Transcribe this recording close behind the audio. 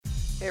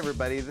Hey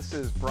everybody, this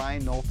is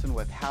Brian Knowlton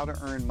with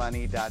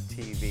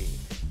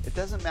HowToEarnMoney.tv. It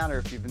doesn't matter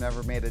if you've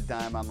never made a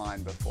dime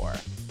online before.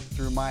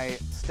 Through my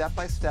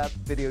step-by-step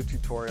video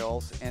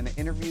tutorials and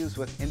interviews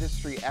with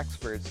industry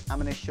experts,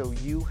 I'm going to show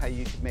you how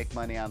you can make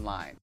money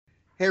online.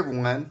 Hey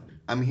everyone,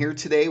 I'm here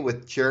today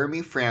with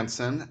Jeremy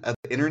Frandsen of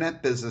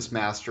Internet Business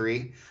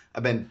Mastery.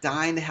 I've been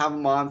dying to have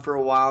him on for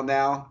a while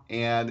now,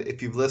 and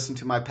if you've listened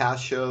to my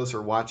past shows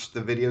or watched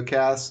the video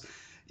casts,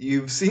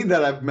 you've seen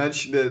that I've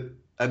mentioned it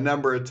a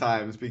number of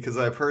times because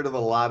I've heard of a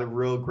lot of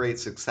real great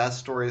success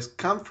stories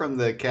come from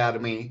the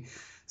Academy.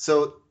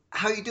 So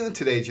how are you doing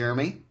today,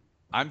 Jeremy?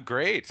 I'm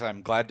great.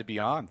 I'm glad to be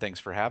on. Thanks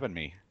for having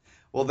me.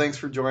 Well, thanks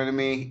for joining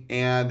me.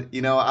 And,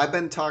 I've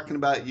been talking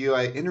about you.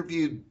 I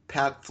interviewed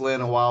Pat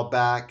Flynn a while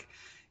back,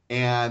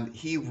 and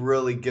he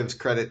really gives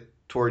credit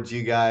towards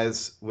you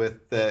guys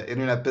with the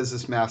Internet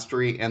Business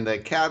Mastery and the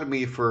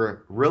Academy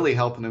for really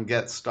helping him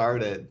get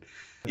started.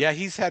 Yeah,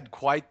 he's had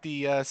quite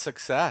the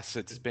success.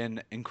 It's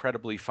been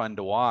incredibly fun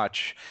to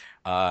watch.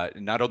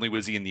 Not only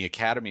was he in the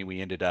academy,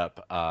 we ended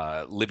up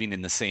living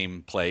in the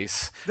same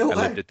place. No I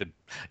lived way. at the,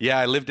 yeah,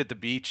 I lived at the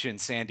beach in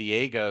San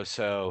Diego.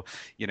 So,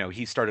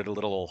 he started a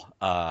little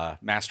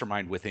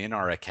mastermind within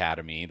our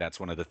academy. That's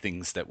one of the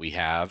things that we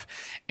have,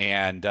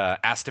 and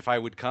asked if I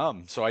would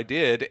come. So I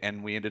did,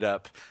 and we ended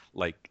up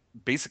like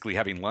basically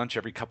having lunch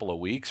every couple of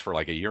weeks for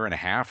like a year and a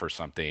half or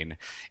something.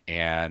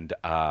 And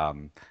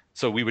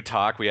so we would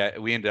talk. We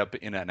ended up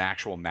in an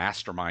actual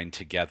mastermind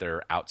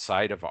together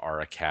outside of our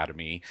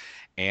academy,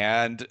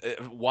 and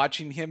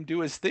watching him do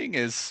his thing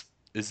is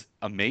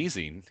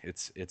amazing.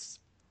 It's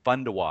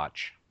fun to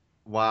watch.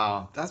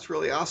 Wow, that's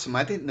really awesome.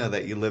 I didn't know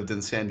that you lived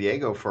in San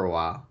Diego for a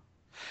while.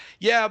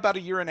 Yeah, about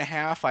a year and a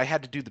half. I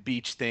had to do the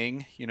beach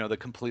thing, the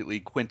completely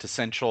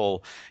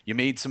quintessential. You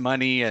made some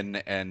money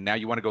and now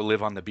you want to go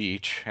live on the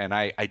beach, and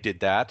I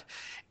did that,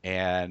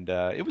 and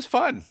it was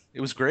fun.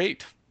 It was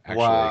great, actually.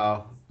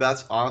 Wow,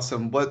 that's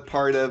awesome. What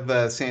part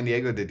of San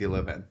Diego did you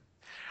live in?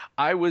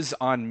 I was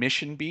on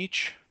Mission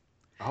Beach.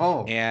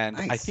 Oh, And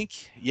I nice. think,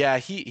 yeah,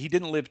 he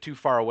didn't live too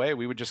far away.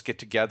 We would just get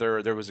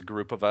together. There was a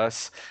group of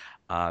us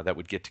that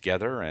would get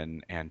together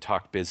and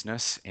talk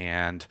business,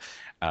 and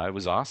it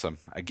was awesome.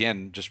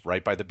 Again, just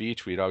right by the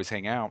beach, we'd always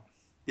hang out.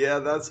 Yeah,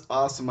 that's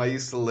awesome. I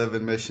used to live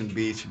in Mission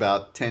Beach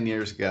about 10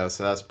 years ago,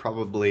 so that's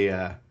probably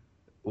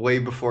way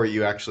before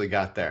you actually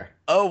got there.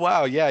 Oh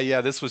wow, yeah, yeah.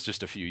 This was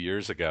just a few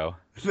years ago.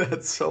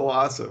 That's so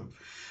awesome.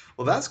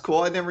 Well, that's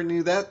cool. I never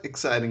knew that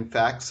exciting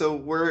fact. So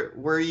where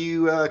are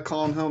you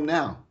calling home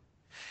now?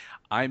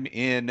 I'm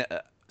in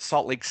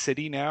Salt Lake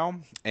City now,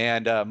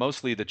 and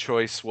mostly the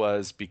choice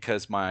was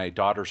because my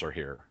daughters are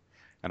here,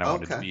 and I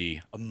wanted to Okay.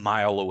 be a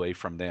mile away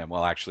from them.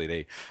 Well, actually,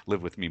 they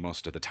live with me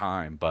most of the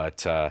time,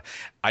 but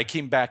I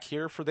came back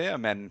here for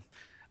them. And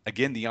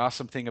again, the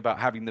awesome thing about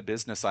having the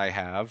business I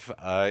have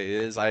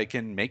is I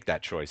can make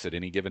that choice at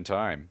any given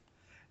time.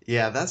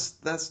 Yeah,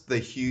 that's the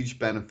huge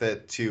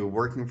benefit to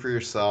working for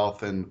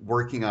yourself and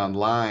working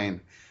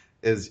online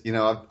is,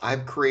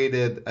 I've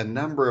created a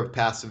number of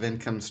passive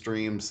income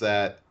streams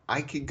that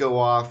I could go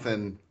off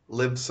and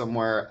live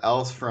somewhere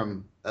else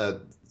from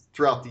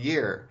throughout the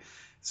year.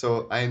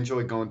 So I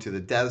enjoy going to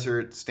the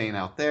desert, staying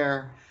out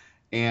there,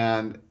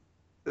 and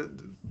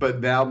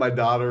but now my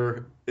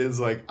daughter is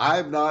like,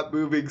 I'm not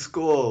moving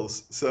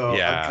schools, so I'm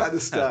Yeah. kind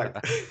of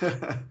stuck.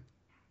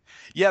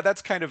 Yeah,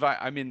 that's kind of,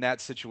 I'm in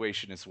that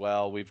situation as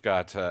well. We've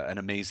got an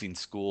amazing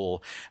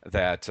school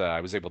that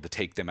I was able to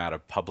take them out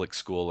of public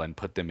school and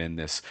put them in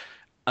this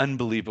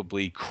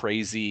unbelievably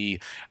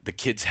crazy, the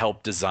kids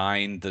help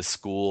design the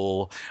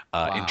school,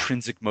 Wow.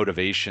 intrinsic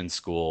motivation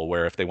school,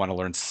 where if they want to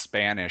learn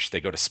Spanish, they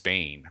go to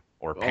Spain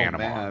or Oh Panama.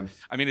 man.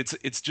 I mean,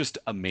 it's just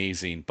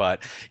amazing.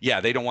 But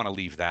yeah, they don't want to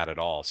leave that at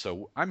all.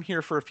 So I'm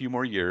here for a few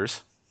more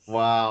years.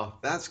 Wow,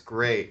 that's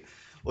great.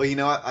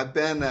 Well, I've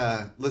been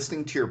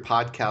listening to your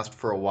podcast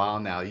for a while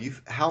now.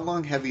 How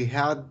long have you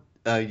had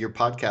your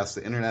podcast,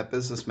 The Internet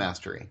Business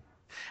Mastery?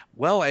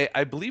 Well,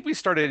 I believe we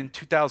started in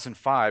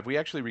 2005. We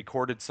actually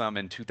recorded some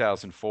in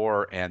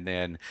 2004, and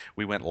then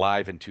we went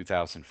live in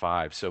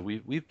 2005. So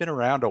we've been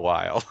around a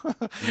while.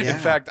 In Yeah.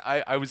 fact,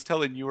 I was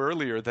telling you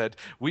earlier that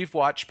we've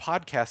watched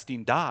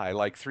podcasting die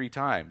like 3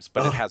 times,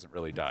 but it Oh, hasn't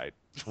really died.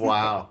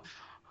 wow.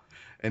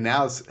 And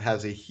now it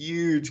has a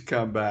huge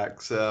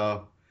comeback.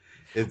 So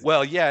it's,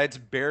 Well, yeah, it's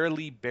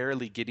barely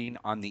getting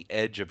on the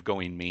edge of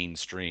going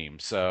mainstream.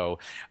 So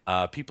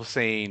people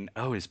saying,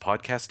 "Oh, is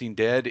podcasting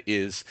dead?"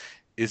 is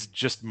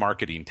just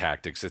marketing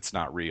tactics. It's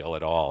not real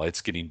at all.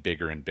 It's getting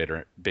bigger and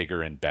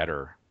bigger and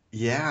better.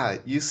 yeah,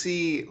 you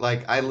see,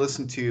 like I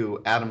listen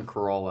to Adam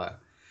Carolla,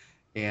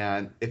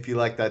 and if you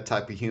like that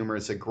type of humor,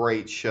 it's a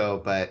great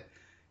show, but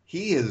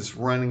he is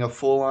running a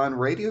full-on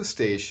radio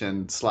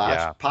station slash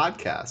Yeah.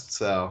 podcast.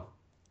 So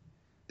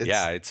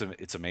Yeah, it's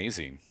it's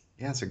amazing.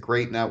 Yeah, it's a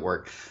great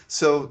network.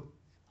 So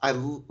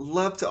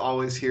love to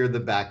always hear the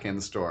back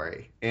end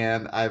story,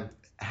 and I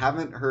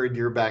haven't heard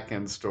your back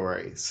end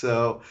story.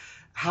 So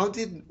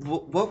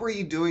what were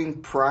you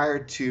doing prior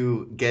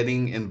to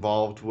getting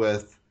involved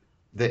with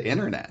the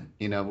internet?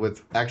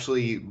 With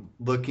actually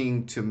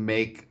looking to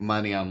make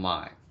money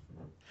online.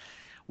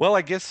 Well,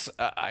 I guess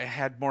I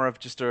had more of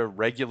just a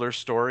regular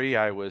story.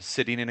 I was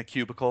sitting in a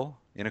cubicle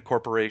in a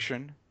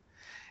corporation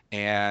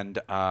and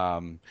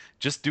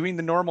just doing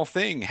the normal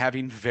thing,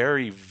 having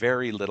very,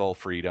 very little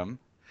freedom.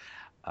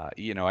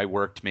 I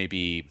worked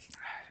maybe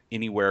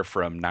anywhere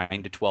from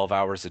 9 to 12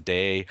 hours a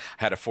day. I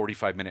had a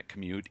 45-minute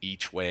commute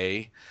each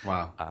way.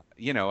 Wow.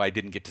 I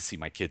didn't get to see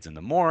my kids in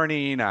the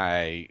morning.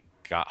 I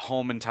got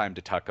home in time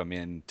to tuck them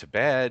into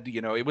bed.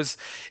 It was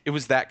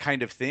that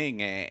kind of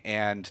thing.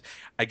 And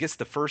I guess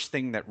the first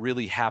thing that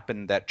really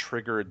happened that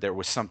triggered there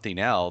was something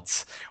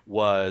else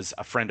was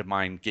a friend of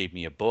mine gave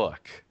me a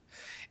book,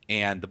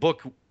 and the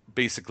book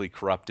basically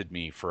corrupted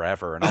me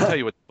forever. And I'll tell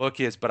you what the book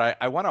is, but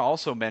I want to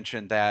also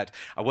mention that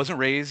I wasn't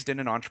raised in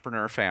an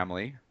entrepreneur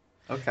family.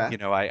 Okay.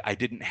 I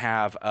didn't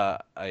have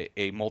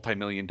a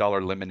multi-million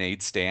dollar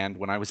lemonade stand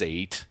when I was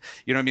 8.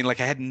 You know what I mean?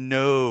 Like I had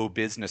no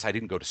business. I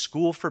didn't go to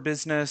school for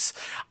business.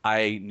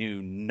 I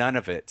knew none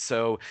of it.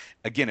 So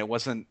again, it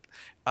wasn't.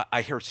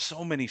 I hear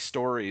so many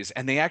stories,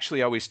 and they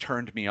actually always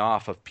turned me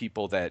off of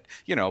people that,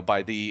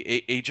 by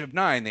the age of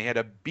 9, they had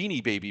a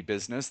Beanie Baby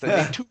business that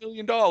made $2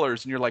 million,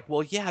 and you're like,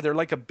 well, yeah, they're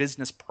like a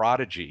business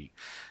prodigy.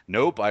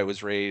 Nope, I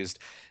was raised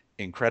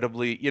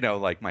incredibly,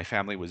 like my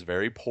family was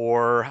very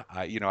poor.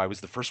 I was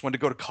the first one to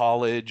go to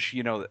college,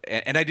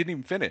 and I didn't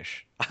even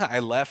finish. I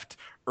left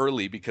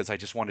early because I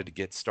just wanted to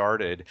get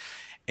started.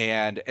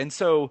 And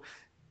so,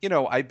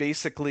 I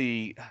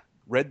basically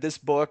read this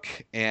book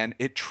and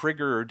it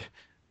triggered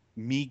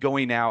me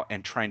going out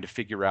and trying to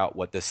figure out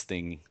what this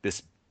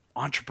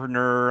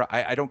entrepreneur,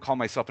 I don't call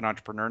myself an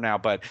entrepreneur now,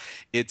 but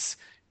it's,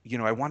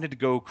 I wanted to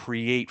go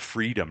create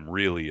freedom,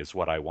 really, is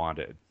what I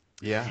wanted.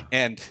 Yeah.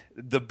 And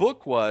the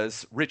book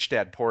was Rich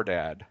Dad Poor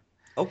Dad.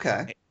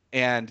 Okay.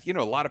 And,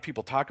 a lot of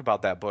people talk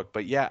about that book,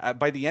 but yeah,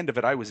 by the end of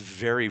it, I was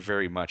very,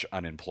 very much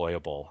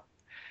unemployable.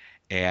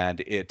 And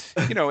it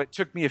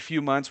took me a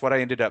few months. What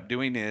I ended up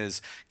doing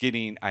is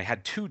I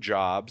had 2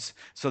 jobs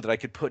so that I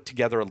could put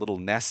together a little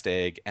nest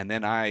egg. And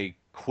then I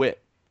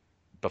quit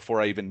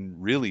before I even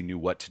really knew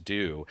what to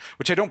do,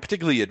 which I don't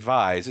particularly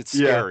advise. It's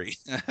Yeah. scary.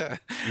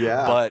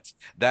 Yeah. But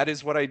that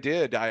is what I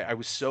did. I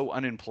was so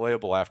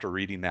unemployable after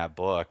reading that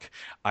book.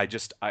 I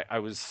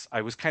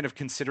was kind of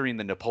considering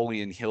the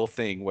Napoleon Hill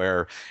thing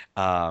where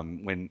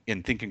when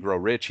in Think and Grow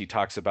Rich, he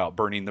talks about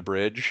burning the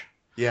bridge,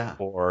 Yeah.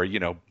 or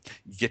you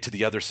get to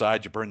the other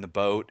side, you burn the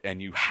boat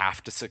and you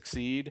have to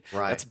succeed.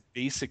 Right. That's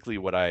basically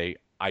what I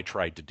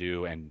tried to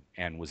do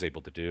and was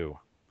able to do.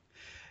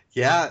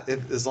 Yeah,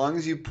 if as long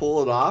as you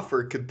pull it off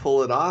or could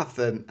pull it off,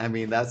 then I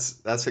mean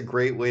that's a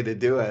great way to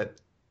do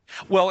it.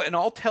 Well, and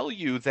I'll tell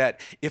you that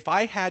if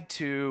I had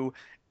to,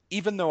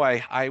 even though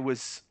I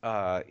was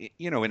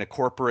in a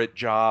corporate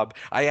job,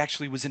 I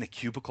actually was in a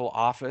cubicle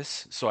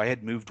office, so I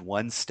had moved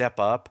one step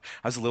up.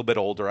 I was a little bit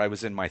older. I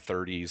was in my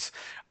 30s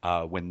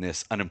when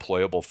this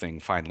unemployable thing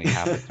finally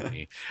happened to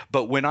me.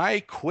 But when I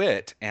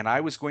quit and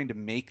I was going to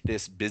make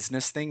this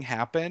business thing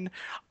happen,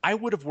 I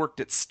would have worked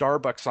at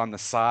Starbucks on the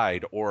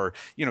side, or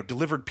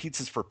delivered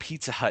pizzas for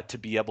Pizza Hut to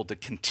be able to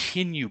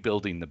continue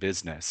building the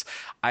business.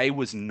 I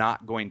was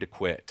not going to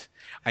quit.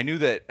 I knew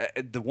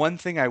that the one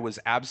thing I was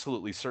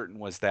absolutely certain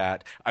was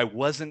that I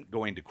wasn't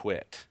going to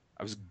quit.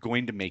 I was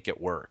going to make it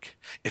work.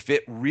 If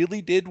it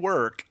really did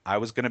work, I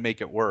was going to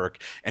make it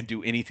work and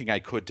do anything I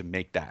could to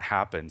make that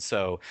happen.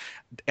 So,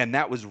 and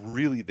that was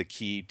really the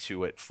key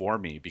to it for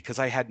me because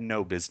I had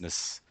no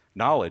business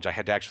knowledge. I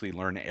had to actually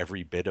learn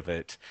every bit of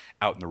it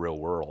out in the real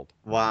world.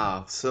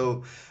 Wow.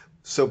 So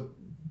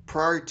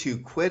prior to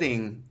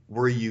quitting,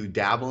 were you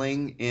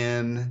dabbling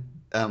in,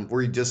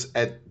 were you just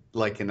at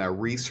like in a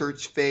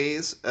research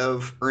phase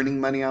of earning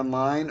money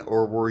online,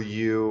 or were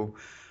you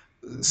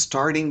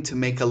starting to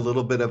make a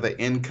little bit of an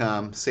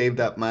income, saved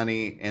up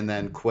money, and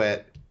then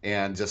quit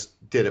and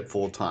just did it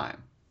full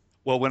time?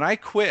 Well, when I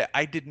quit,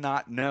 I did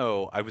not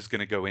know I was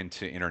going to go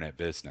into internet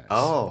business.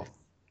 Oh,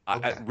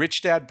 okay.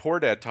 Rich Dad Poor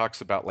Dad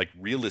talks about like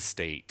real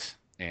estate,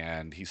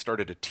 and he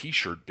started a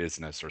t-shirt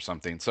business or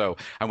something. So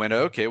I went,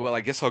 okay, well, I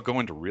guess I'll go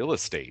into real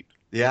estate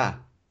Yeah.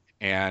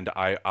 and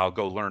I'll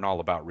go learn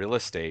all about real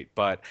estate.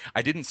 But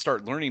I didn't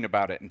start learning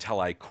about it until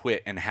I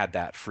quit and had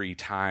that free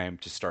time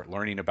to start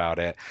learning about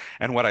it.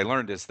 And what I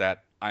learned is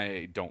that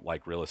I don't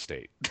like real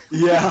estate.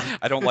 Yeah.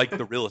 I don't like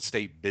the real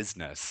estate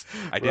business.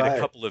 I did a Right.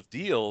 couple of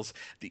deals.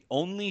 The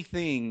only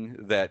thing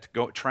that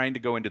trying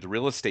to go into the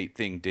real estate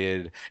thing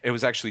did, it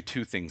was actually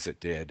 2 things it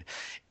did.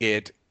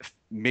 It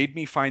made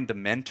me find the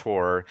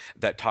mentor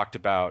that talked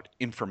about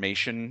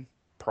information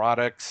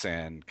products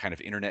and kind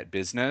of internet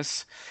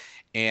business,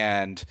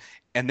 and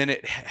and then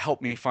it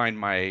helped me find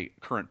my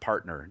current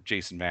partner,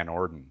 Jason Van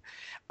Orden.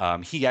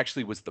 He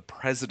actually was the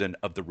president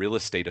of the real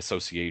estate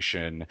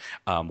association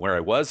where I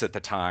was at the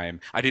time.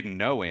 I didn't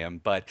know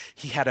him, but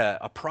he had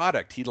a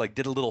product. He like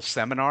did a little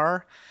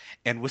seminar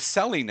and was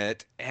selling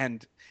it.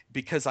 And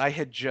because I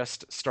had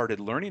just started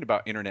learning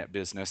about internet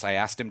business, I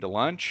asked him to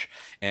lunch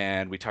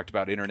and we talked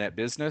about internet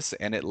business,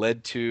 and it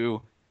led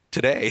to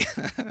today.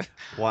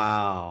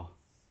 Wow.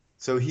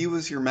 So he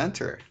was your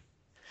mentor.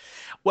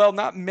 Well,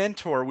 not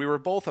mentor. We were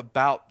both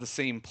about the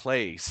same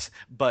place,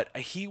 but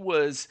he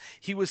was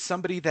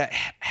somebody that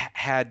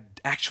had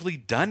actually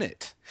done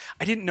it.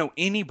 I didn't know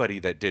anybody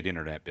that did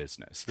internet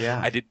business.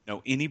 Yeah. I didn't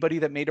know anybody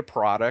that made a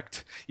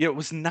product. It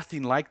was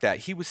nothing like that.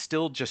 He was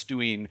still just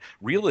doing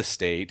real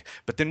estate.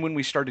 But then when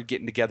we started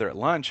getting together at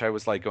lunch, I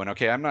was like going,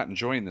 okay, I'm not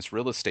enjoying this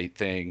real estate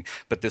thing,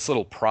 but this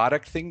little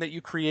product thing that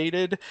you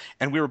created.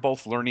 And we were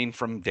both learning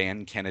from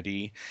Dan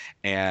Kennedy.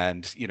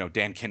 And,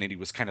 Dan Kennedy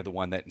was kind of the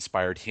one that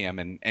inspired him.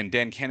 And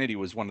Dan Kennedy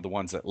was one of the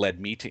ones that led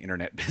me to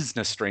internet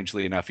business,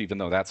 strangely enough, even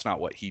though that's not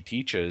what he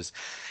teaches.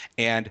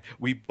 And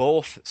we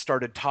both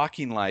started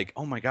talking like,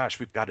 oh my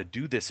gosh, we've got to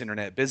do this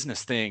internet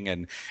business thing.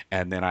 And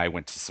then I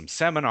went to some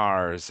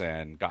seminars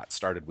and got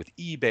started with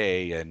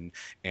eBay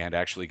and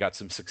actually got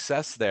some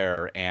success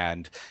there.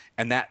 And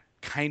that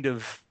kind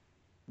of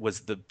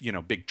was the,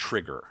 big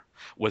trigger.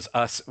 Was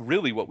us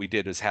really what we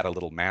did is had a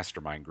little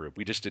mastermind group.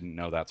 We just didn't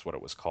know that's what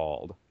it was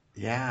called.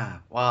 Yeah.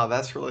 Wow,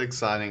 that's really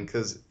exciting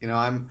because,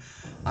 I'm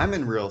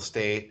in real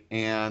estate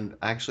and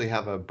I actually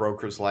have a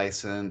broker's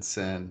license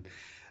and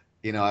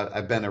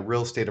I've been a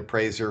real estate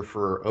appraiser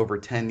for over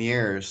 10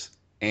 years,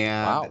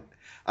 and Wow.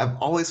 I've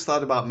always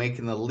thought about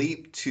making the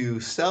leap to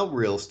sell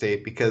real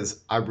estate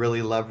because I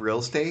really love real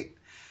estate.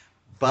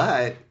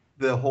 But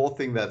the whole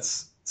thing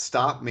that's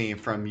stopped me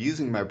from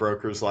using my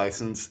broker's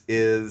license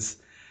is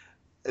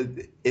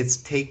it's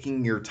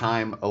taking your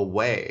time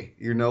away.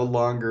 You're no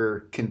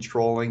longer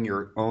controlling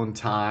your own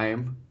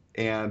time,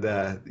 and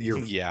you're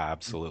Yeah,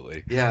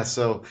 absolutely. yeah,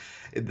 so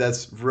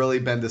that's really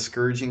been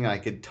discouraging. I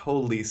could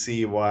totally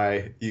see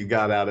why you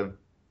got out of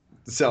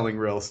selling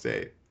real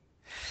estate.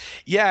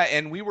 Yeah,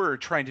 and we were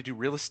trying to do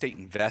real estate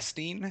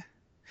investing.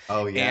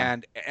 Oh yeah.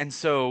 And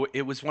so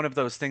it was one of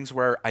those things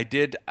where I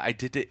did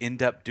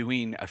end up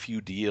doing a few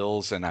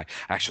deals and I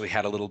actually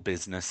had a little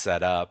business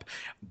set up,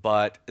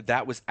 but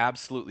that was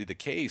absolutely the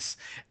case.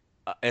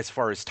 As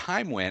far as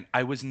time went,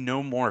 I was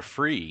no more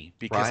free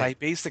because Right. I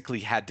basically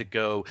had to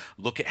go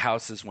look at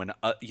houses when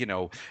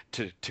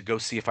to go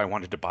see if I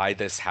wanted to buy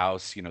this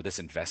house, this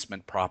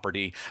investment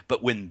property,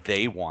 but when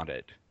they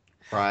wanted.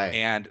 Right.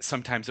 And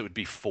sometimes it would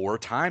be four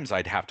times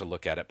I'd have to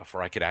look at it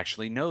before I could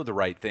actually know the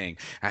right thing.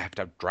 I have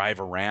to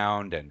drive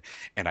around and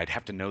I'd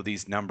have to know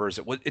these numbers.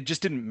 It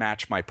just didn't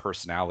match my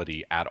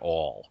personality at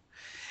all.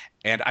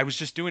 And I was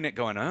just doing it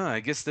going, oh,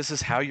 I guess this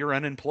is how you're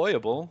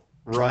unemployable.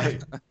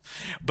 Right.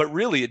 But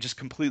really, it just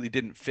completely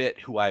didn't fit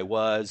who I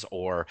was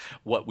or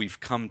what we've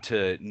come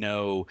to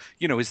know,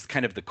 is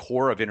kind of the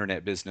core of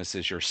internet business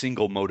is your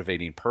single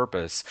motivating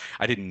purpose.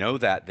 I didn't know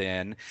that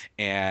then,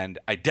 and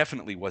I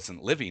definitely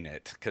wasn't living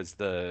it because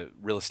the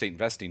real estate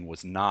investing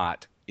was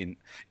not in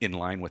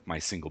line with my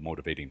single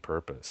motivating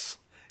purpose.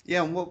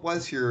 Yeah, and what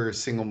was your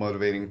single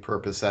motivating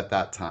purpose at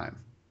that time?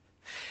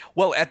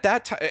 Well, at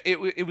that time,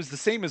 it was the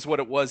same as what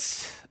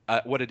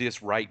it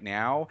is right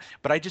now,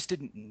 but I just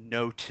didn't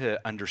know to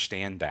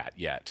understand that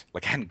yet.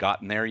 Like, I hadn't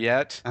gotten there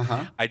yet.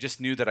 Uh-huh. I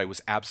just knew that I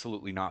was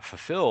absolutely not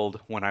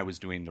fulfilled when I was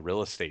doing the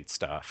real estate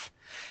stuff.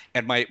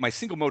 And my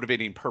single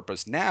motivating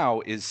purpose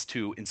now is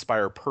to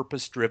inspire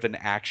purpose-driven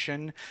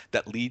action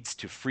that leads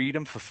to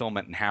freedom,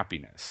 fulfillment, and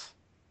happiness.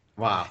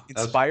 Wow.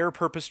 That's Inspire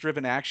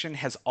purpose-driven action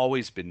has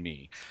always been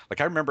me.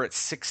 Like, I remember at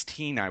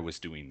 16 I was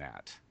doing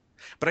that.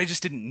 But I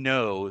just didn't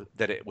know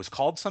that it was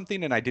called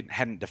something and I didn't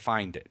hadn't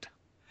defined it.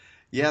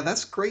 yeah,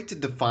 that's great to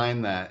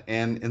define that.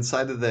 And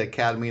inside of the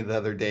academy the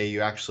other day,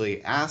 you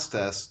actually asked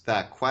us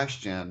that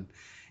question,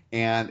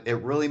 and it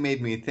really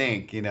made me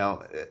think,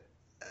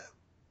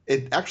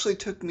 it actually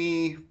took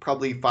me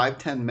probably 5,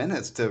 10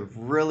 minutes to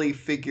really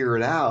figure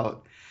it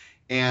out.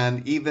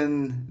 And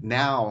even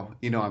now,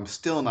 I'm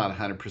still not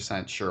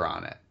 100% sure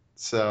on it.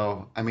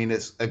 So, I mean,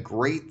 it's a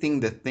great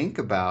thing to think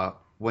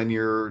about when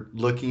you're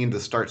looking to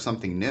start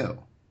something new.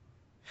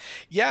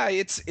 Yeah,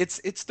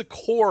 it's the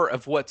core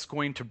of what's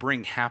going to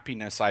bring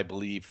happiness, I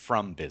believe,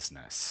 from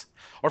business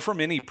or from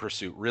any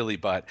pursuit, really.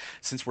 But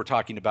since we're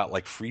talking about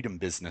like freedom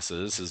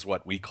businesses, is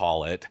what we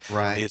call it,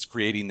 Right. is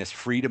creating this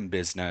freedom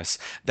business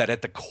that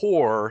at the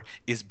core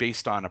is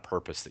based on a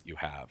purpose that you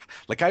have.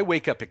 Like I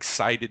wake up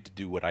excited to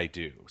do what I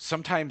do.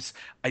 Sometimes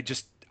I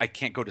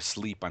can't go to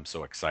sleep. I'm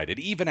so excited,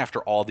 even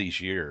after all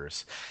these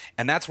years.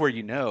 And that's where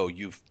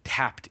you've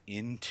tapped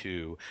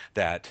into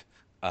that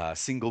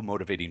single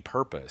motivating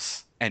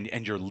purpose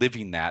and you're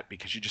living that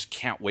because you just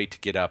can't wait to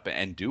get up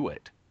and do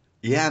it.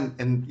 Yeah,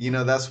 and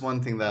that's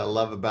one thing that I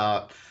love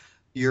about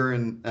your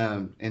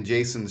and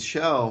Jason's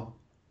show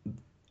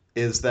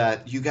is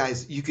that you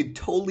could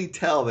totally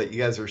tell that you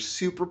guys are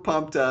super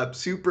pumped up,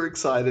 super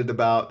excited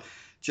about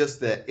just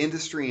the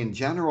industry in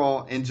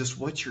general and just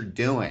what you're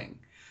doing.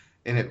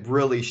 And it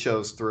really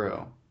shows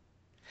through.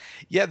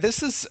 Yeah,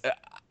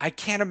 I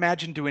can't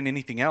imagine doing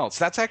anything else.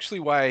 That's actually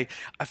why,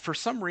 for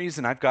some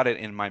reason, I've got it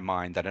in my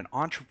mind that an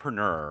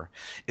entrepreneur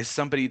is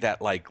somebody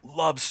that like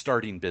loves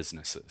starting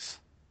businesses.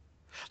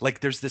 Like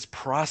there's this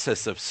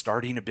process of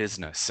starting a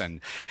business,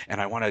 and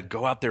I want to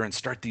go out there and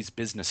start these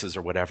businesses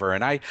or whatever.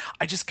 And I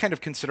just kind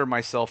of consider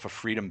myself a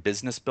freedom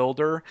business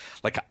builder.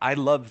 Like I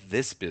love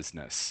this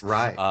business.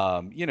 Right.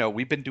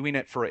 We've been doing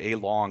it for a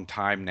long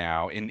time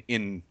now.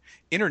 In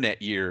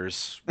internet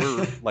years,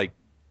 we're like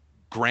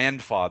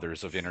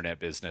grandfathers of internet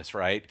business,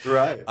 right?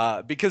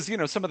 Right. Because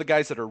some of the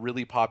guys that are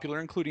really popular,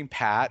 including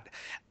Pat,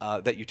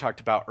 that you talked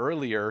about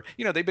earlier,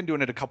 they've been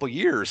doing it a couple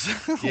years.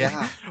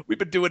 Yeah. We've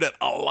been doing it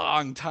a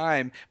long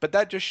time, but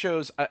that just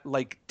shows,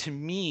 like to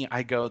me,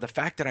 I go, the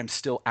fact that I'm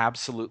still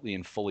absolutely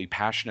and fully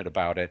passionate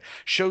about it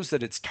shows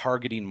that it's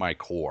targeting my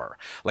core.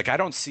 Like I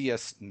don't see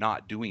us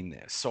not doing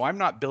this, so I'm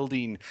not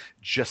building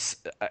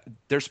just.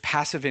 There's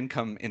passive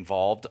income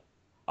involved,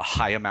 a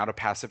high amount of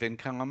passive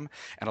income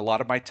and a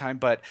lot of my time,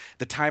 but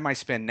the time I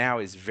spend now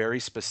is very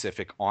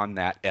specific on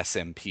that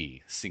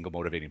SMP, single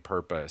motivating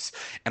purpose.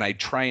 And I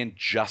try and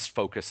just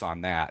focus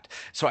on that.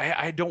 So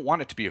I don't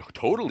want it to be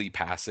totally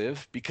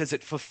passive because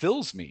it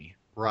fulfills me.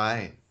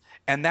 Right.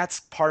 And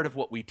that's part of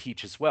what we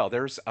teach as well.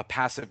 There's a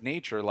passive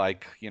nature,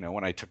 like,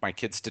 when I took my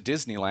kids to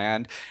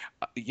Disneyland,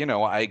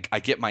 I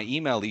get my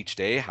email each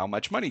day, how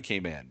much money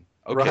came in.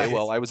 Okay, Right.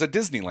 well, I was at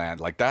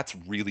Disneyland. Like, that's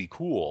really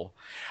cool.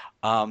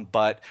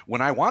 But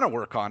when I want to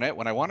work on it,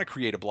 when I want to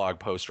create a blog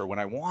post, or when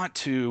I want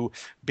to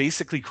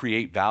basically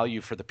create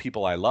value for the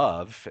people I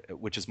love,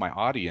 which is my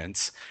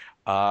audience,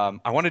 I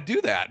want to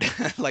do that.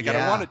 Like I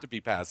don't want Yeah. it to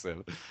be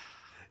passive.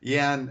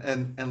 Yeah,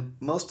 and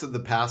most of the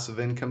passive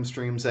income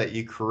streams that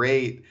you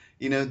create,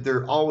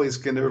 they're always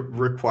going to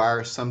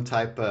require some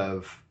type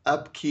of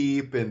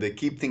upkeep and to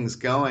keep things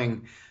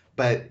going.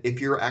 But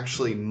if you're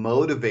actually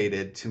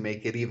motivated to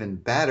make it even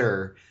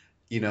better,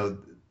 you know,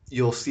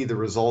 you'll see the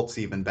results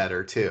even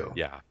better too.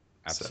 Yeah,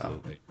 So,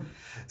 absolutely.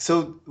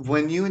 so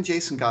when you and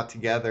Jason got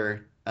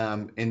together,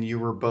 and you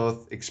were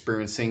both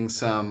experiencing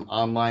some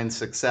online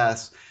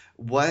success,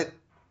 what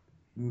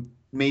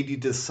made you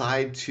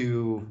decide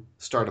to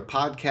start a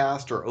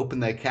podcast or open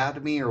the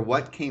academy, or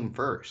what came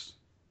first?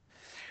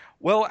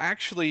 Well,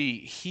 actually,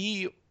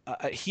 he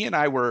and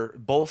I were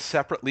both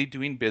separately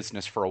doing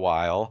business for a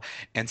while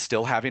and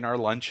still having our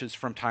lunches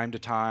from time to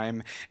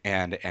time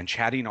and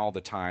chatting all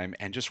the time.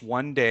 And just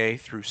one day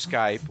through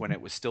Skype when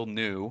it was still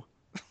new.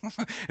 In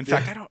Yeah.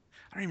 fact, I don't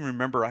even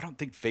remember. I don't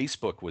think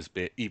Facebook was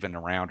even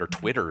around or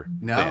Twitter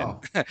then.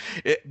 No.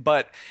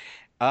 But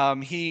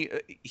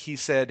he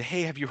said,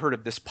 "Hey, have you heard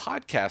of this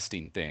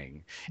podcasting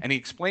thing?" And he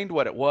explained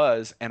what it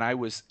was, and I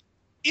was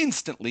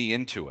instantly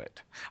into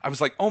it. I was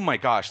like, "Oh my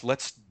gosh,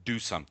 let's do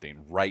something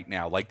right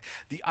now." Like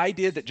the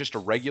idea that just a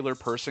regular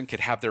person could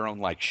have their own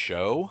like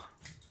show,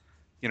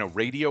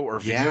 radio or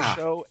video Yeah.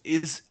 show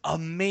is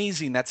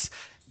amazing.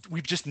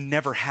 We've just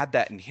never had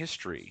that in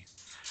history.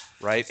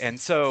 Right. And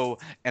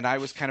I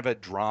was kind of a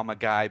drama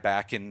guy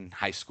back in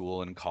high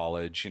school and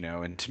college,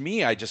 and to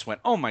me, I just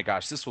went, oh my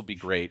gosh, this will be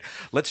great.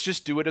 Let's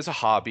just do it as a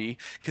hobby.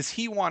 Because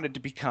he wanted to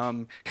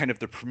become kind of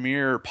the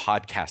premier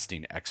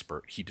podcasting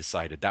expert. He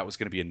decided that was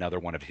going to be another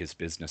one of his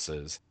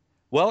businesses.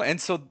 Well, and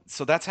so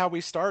that's how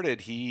we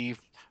started. He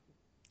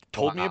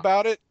told me Wow.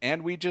 about it,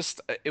 and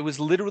it was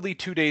literally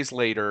 2 days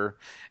later.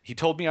 He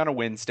told me on a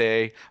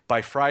Wednesday.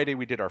 By Friday,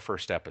 we did our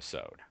first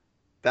episode.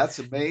 That's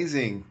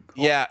amazing.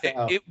 Holy Yeah,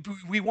 cow.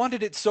 we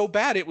wanted it so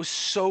bad. It was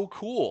so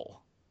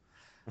cool.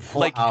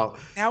 Like Wow.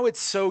 now it's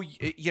so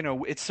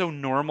it's so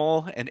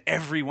normal and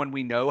everyone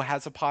we know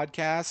has a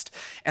podcast,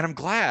 and I'm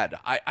glad.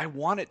 I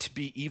want it to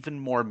be even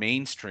more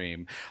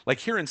mainstream. Like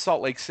here in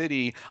Salt Lake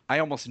City, I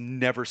almost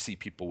never see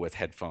people with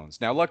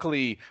headphones. Now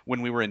luckily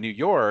when we were in New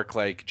York,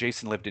 like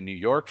Jason lived in New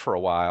York for a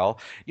while,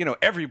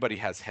 everybody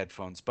has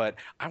headphones, but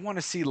I want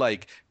to see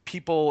like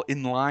people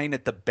in line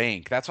at the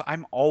bank. That's what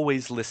I'm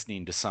always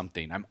listening to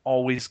something. I'm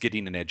always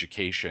getting an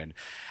education.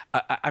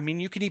 I mean,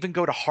 you can even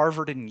go to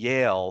Harvard and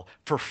Yale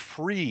for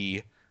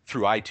free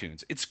through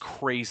iTunes. It's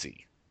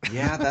crazy.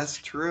 Yeah, that's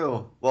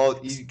true. Well,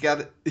 you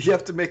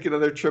have to make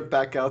another trip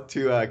back out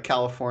to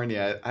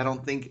California. I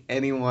don't think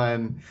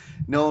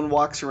no one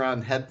walks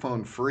around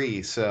headphone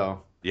free,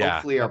 so Yeah.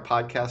 hopefully our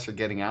podcasts are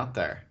getting out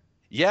there.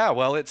 Yeah,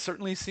 well, it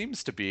certainly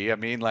seems to be. I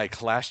mean,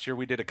 like last year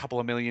we did a couple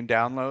of million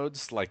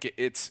downloads. Like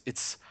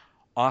it's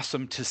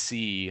awesome to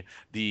see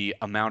the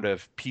amount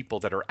of people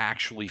that are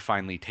actually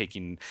finally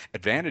taking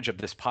advantage of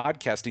this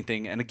podcasting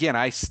thing. And again,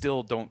 I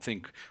still don't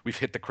think we've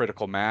hit the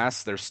critical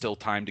mass. There's still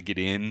time to get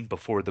in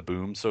before the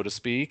boom, so to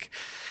speak.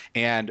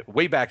 And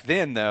way back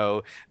then,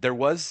 though, there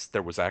was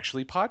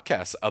actually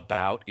podcasts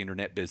about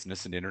internet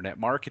business and internet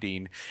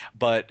marketing,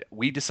 but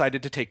we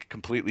decided to take a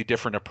completely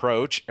different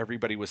approach.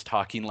 Everybody was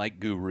talking like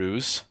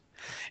gurus.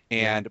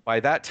 Yeah. And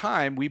by that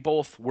time, we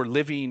both were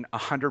living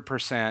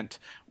 100%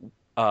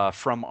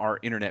 from our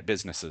internet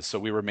businesses. So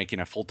we were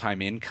making a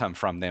full-time income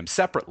from them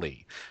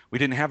separately. We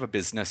didn't have a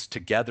business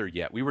together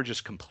yet. We were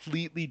just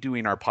completely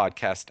doing our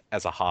podcast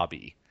as a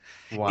hobby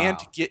and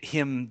to Wow. get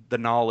him the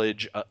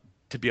knowledge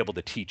to be able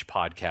to teach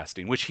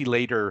podcasting, which he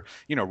later,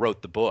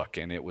 wrote the book,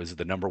 and it was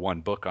the number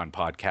one book on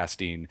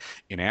podcasting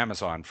in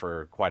Amazon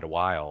for quite a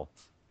while.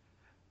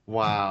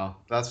 Wow,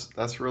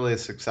 that's really a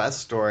success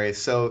story.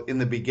 So in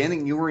the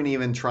beginning, you weren't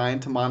even trying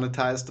to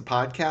monetize the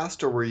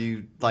podcast, or were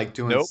you like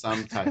doing Nope.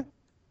 some type?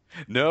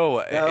 No,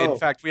 in No.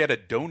 fact, we had a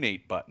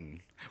donate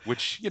button,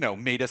 which,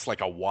 made us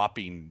like a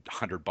whopping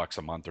 $100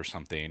 a month or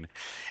something.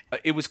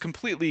 It was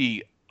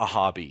completely a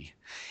hobby.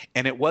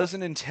 And it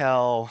wasn't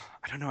until,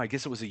 I don't know, I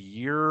guess it was a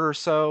year or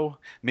so,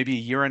 maybe a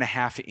year and a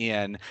half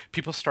in,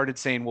 people started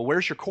saying, well,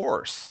 where's your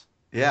course?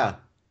 Yeah.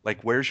 Like,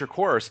 where's your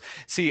course?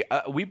 See,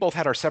 we both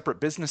had our separate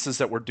businesses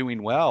that were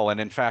doing well. And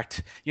in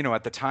fact,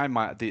 at the time,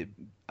 the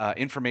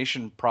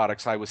information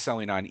products I was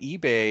selling on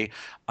eBay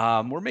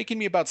were making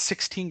me about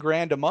 16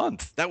 grand a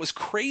month. That was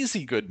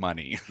crazy good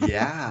money.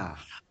 Yeah.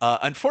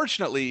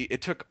 Unfortunately,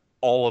 it took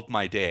all of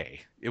my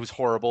day. It was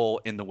horrible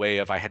in the way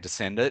of I had to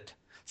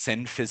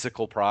send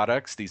physical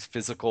products, these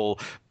physical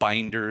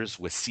binders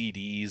with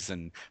CDs,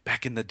 and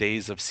back in the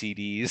days of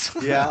CDs.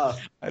 Yeah.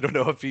 I don't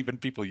know if even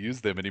people use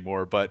them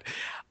anymore, but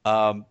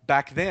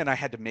back then I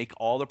had to make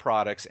all the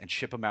products and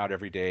ship them out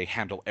every day,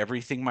 handle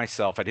everything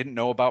myself. I didn't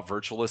know about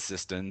virtual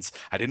assistants.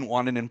 I didn't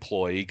want an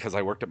employee because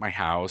I worked at my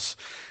house.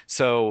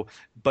 So,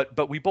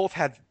 but we both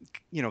had,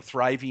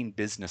 thriving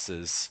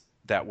businesses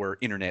that were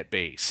internet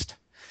based.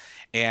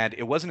 And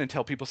it wasn't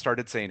until people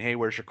started saying, "Hey,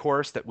 where's your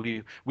course?" that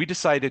we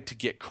decided to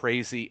get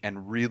crazy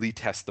and really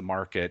test the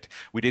market.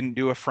 We didn't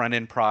do a front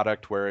end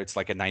product where it's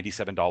like a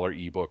 $97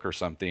 ebook or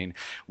something.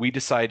 We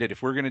decided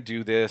if we're going to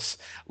do this,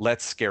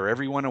 let's scare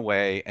everyone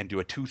away and do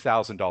a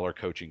 $2,000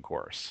 coaching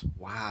course.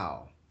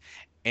 Wow.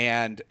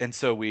 And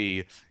so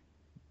we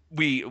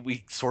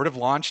sort of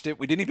launched it.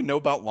 We didn't even know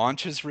about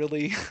launches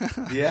really.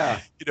 Yeah.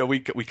 We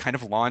kind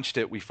of launched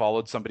it. We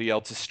followed somebody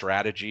else's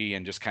strategy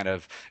and just kind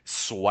of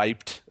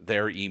swiped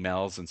their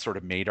emails and sort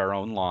of made our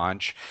own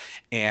launch.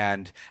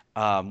 And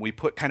we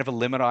put kind of a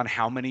limit on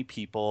how many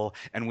people.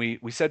 And we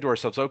said to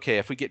ourselves, okay,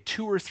 if we get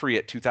two or three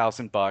at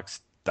 $2,000,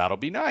 that'll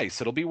be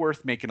nice. It'll be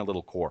worth making a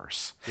little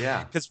course.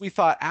 Yeah. Because we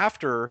thought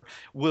after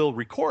we'll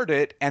record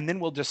it and then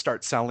we'll just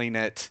start selling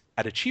it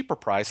at a cheaper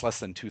price,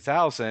 less than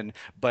 2000,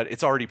 but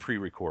it's already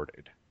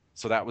pre-recorded.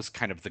 So that was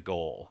kind of the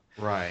goal.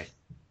 Right.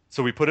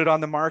 So we put it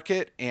on the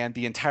market and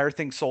the entire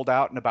thing sold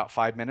out in about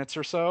 5 minutes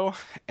or so,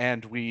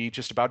 and we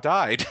just about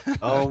died.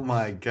 Oh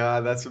my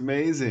God, that's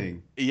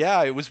amazing.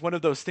 Yeah, it was one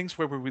of those things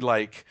where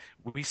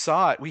we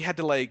saw it, we had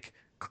to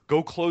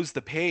go close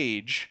the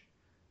page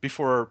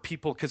before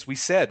people, because we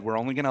said we're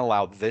only going to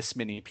allow this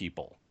many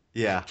people.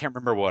 Yeah. Can't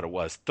remember what it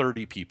was,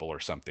 30 people or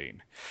something.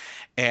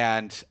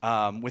 And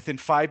within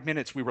 5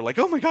 minutes, we were like,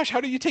 oh my gosh, how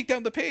do you take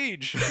down the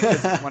page?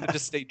 Because we wanted to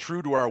stay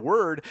true to our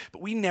word.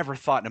 But we never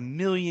thought in a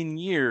million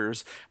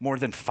years more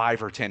than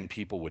 5 or 10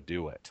 people would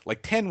do it.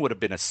 Like 10 would have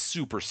been a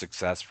super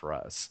success for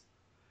us.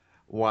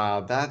 Wow,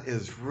 that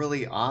is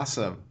really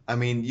awesome. I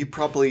mean, you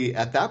probably,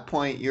 at that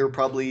point, you're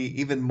probably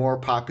even more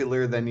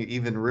popular than you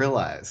even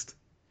realized.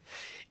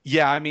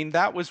 Yeah, I mean,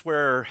 that was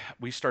where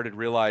we started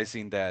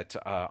realizing that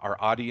our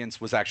audience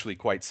was actually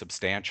quite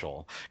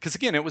substantial. Because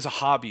again, it was a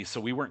hobby,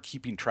 so we weren't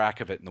keeping track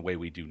of it in the way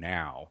we do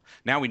now.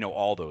 Now we know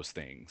all those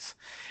things,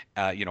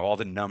 all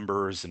the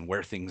numbers and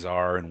where things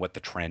are and what the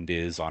trend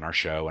is on our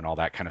show and all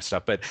that kind of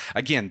stuff. But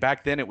again,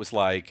 back then it was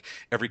like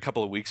every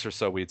couple of weeks or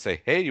so we'd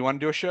say, "Hey, you want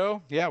to do a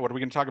show? Yeah, what are we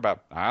going to talk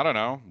about? I don't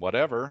know,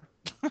 whatever."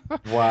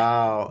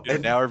 Wow.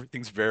 And Now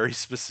everything's very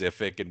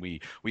specific, and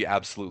we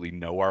absolutely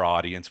know our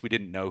audience. We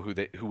didn't know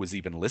who was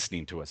even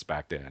listening to us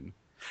back then.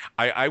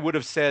 I would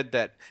have said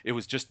that it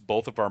was just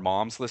both of our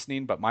moms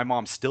listening, but my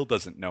mom still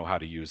doesn't know how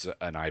to use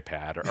an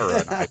iPad or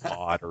an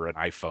iPod or an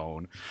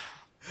iPhone.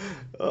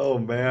 oh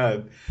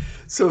man.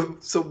 So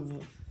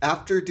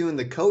after doing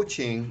the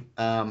coaching,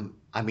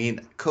 I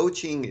mean,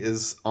 coaching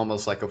is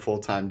almost like a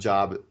full-time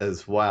job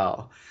as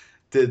well.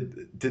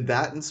 Did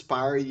that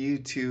inspire you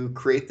to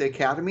create the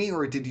academy,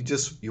 or did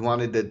you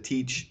wanted to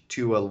teach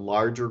to a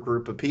larger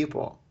group of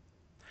people?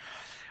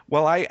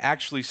 Well, I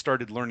actually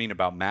started learning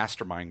about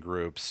mastermind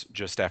groups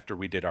just after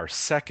we did our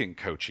second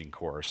coaching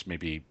course,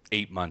 maybe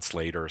 8 months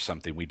later or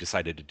something. We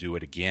decided to do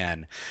it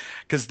again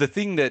because the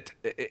thing that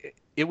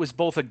it was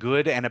both a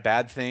good and a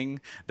bad thing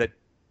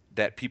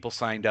that people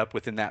signed up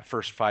within that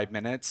first 5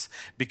 minutes.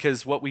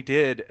 Because what we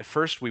did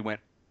first, we went,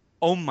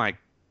 "Oh my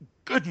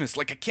goodness,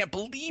 like I can't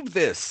believe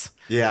this."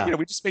 Yeah.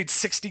 We just made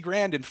 60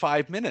 grand in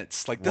 5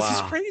 minutes. Like, this is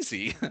Wow.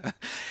 crazy.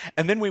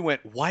 And then we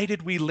went, why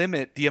did we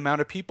limit the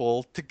amount of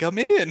people to come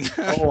in?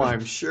 Oh,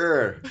 I'm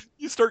sure.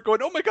 You start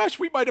going, oh my gosh,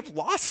 we might have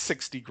lost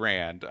 60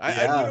 grand. And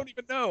we Yeah. don't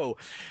even know.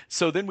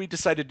 So then we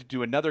decided to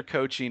do another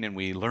coaching and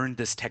we learned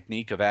this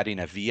technique of adding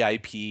a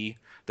VIP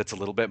that's a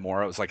little bit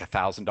more. It was like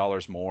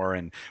 $1,000 more.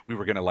 And we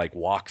were going to like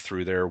walk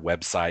through their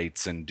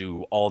websites and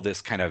do all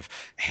this kind of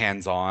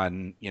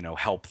hands-on,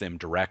 help them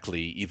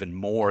directly, even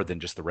more than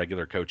just the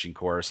regular coaching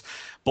course.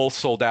 Both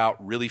sold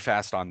out really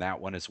fast on that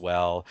one as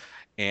well.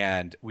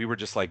 And we were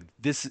just like,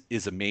 this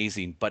is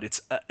amazing, but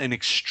it's an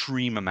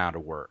extreme amount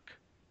of work.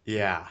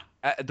 Yeah.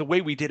 The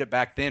way we did it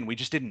back then, we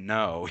just didn't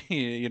know.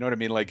 You know what I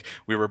mean? Like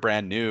we were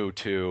brand new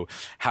to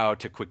how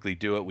to quickly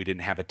do it. We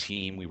didn't have a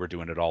team. We were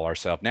doing it all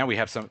ourselves. Now we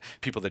have some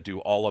people that do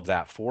all of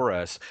that for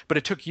us, but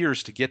it took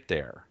years to get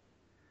there.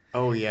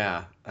 Oh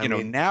yeah. I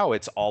mean, Now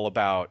it's all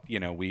about,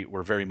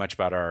 we're very much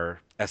about our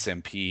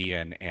SMP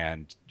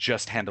and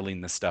just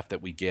handling the stuff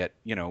that we get,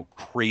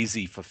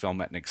 crazy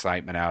fulfillment and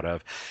excitement out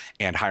of,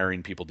 and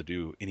hiring people to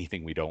do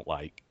anything we don't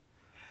like.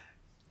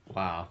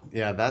 wow.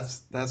 Yeah,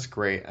 that's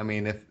great. I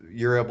mean, if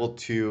you're able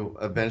to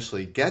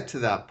eventually get to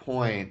that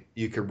point,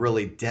 you could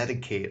really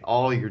dedicate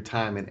all your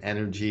time and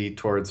energy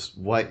towards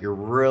what you're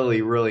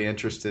really, really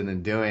interested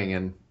in doing,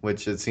 and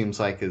which it seems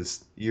like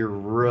is you're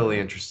really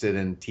interested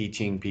in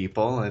teaching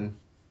people and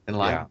Yeah.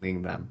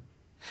 enlightening them.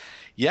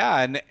 Yeah,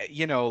 and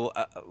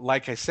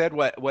like I said,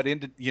 what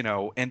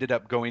ended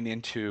up going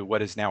into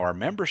what is now our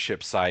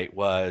membership site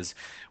was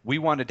we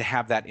wanted to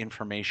have that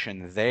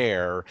information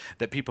there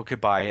that people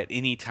could buy at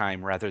any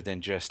time rather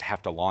than just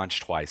have to launch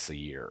twice a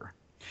year.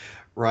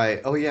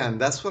 Right. Oh yeah, and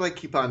that's what I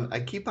keep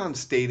on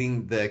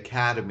stating the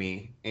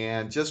academy.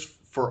 And just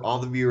for all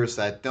the viewers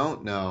that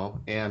don't know,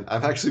 and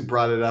I've actually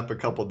brought it up a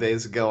couple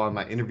days ago on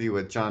my interview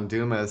with John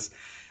Dumas,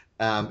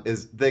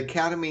 is the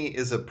academy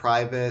is a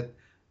private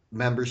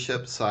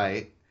membership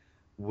site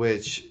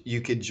which you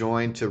could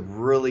join to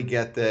really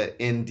get the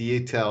in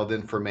detailed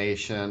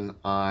information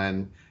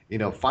on,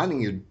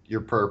 finding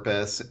your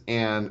purpose,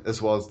 and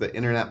as well as the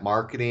internet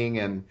marketing.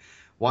 And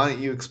why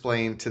don't you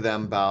explain to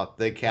them about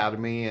the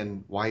academy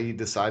and why you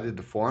decided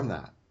to form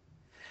that?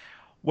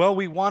 Well,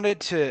 we wanted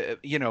to,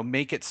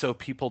 make it so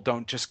people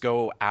don't just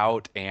go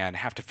out and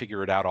have to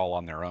figure it out all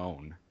on their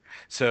own.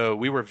 So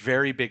we were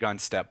very big on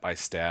step by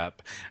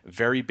step,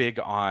 very big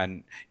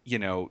on,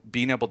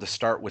 being able to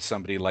start with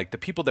somebody. Like the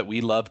people that we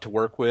love to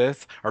work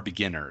with are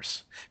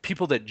beginners,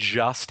 people that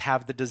just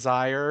have the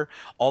desire,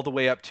 all the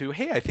way up to,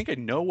 hey, I think I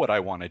know what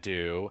I want to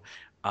do.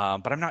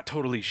 But I'm not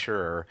totally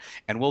sure.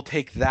 And we'll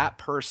take that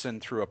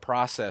person through a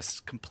process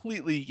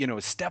completely,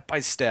 step by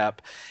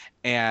step,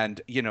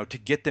 and to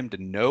get them to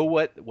know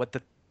what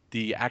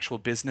the actual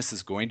business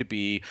is going to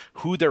be,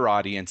 who their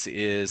audience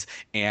is,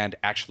 and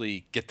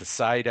actually get the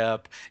site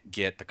up,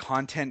 get the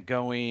content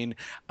going,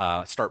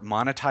 start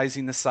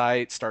monetizing the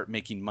site, start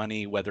making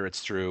money, whether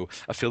it's through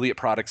affiliate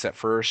products at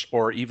first,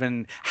 or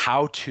even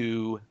how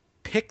to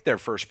pick their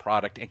first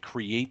product and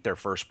create their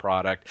first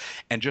product,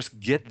 and just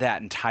get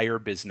that entire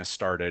business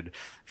started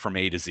from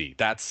A to Z.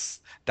 That's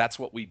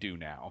what we do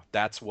now.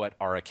 That's what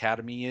our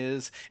academy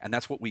is, and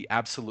that's what we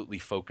absolutely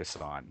focus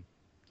on.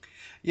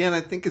 Yeah, and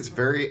I think it's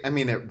very, I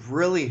mean, it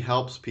really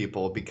helps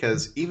people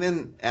because I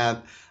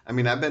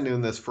mean, I've been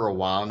doing this for a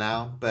while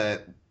now,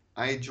 but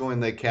I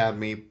joined the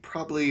academy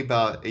probably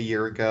about a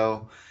year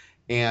ago,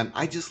 and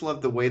I just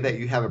love the way that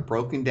you have it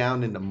broken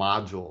down into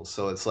modules.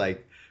 So it's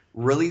like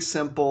really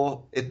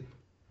simple.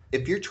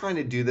 If you're trying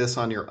to do this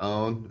on your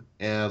own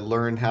and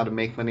learn how to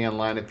make money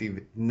online, if you've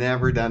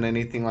never done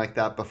anything like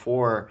that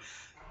before,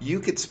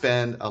 you could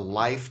spend a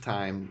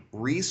lifetime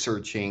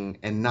researching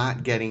and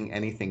not getting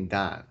anything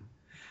done.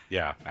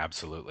 Yeah,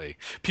 absolutely.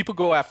 People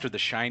go after the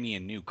shiny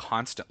and new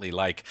constantly.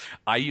 Like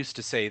I used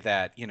to say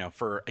that,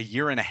 for a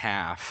year and a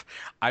half,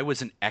 I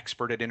was an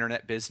expert at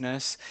internet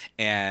business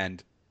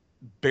and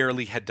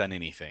barely had done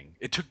anything.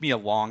 It took me a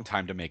long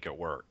time to make it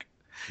work,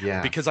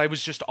 Yeah, because I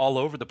was just all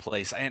over the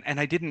place, and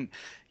I didn't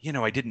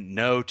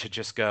know to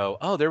just go,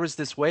 oh, there was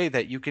this way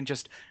that you can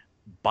just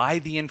buy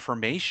the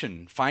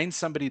information, find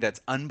somebody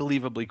that's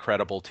unbelievably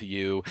credible to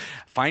you,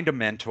 find a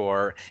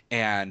mentor,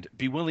 and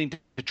be willing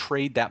to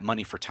trade that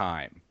money for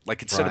time.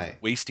 Like instead of right.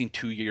 wasting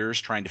 2 years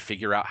trying to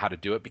figure out how to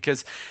do it.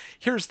 Because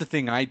here's the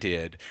thing I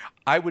did: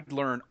 I would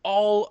learn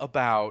all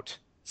about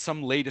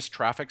some latest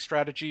traffic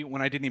strategy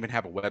when I didn't even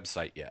have a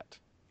website yet.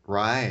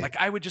 Right. Like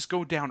I would just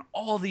go down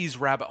all these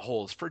rabbit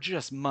holes for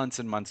just months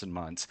and months and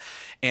months.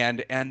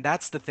 And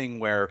that's the thing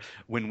where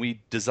when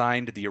we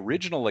designed the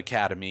original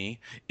academy,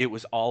 it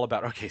was all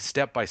about, okay,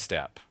 step by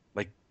step.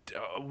 Like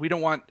we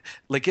don't want,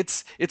 like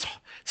it's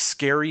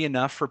scary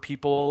enough for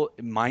people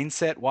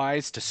mindset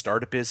wise to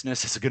start a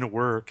business. Is it going to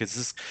work? Is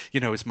this,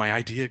 is my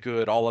idea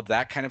good? All of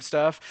that kind of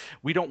stuff.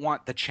 We don't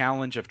want the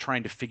challenge of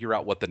trying to figure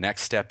out what the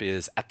next step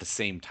is at the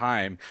same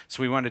time.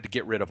 So we wanted to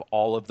get rid of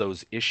all of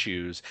those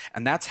issues.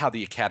 And that's how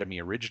the Academy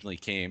originally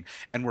came.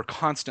 And we're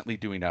constantly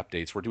doing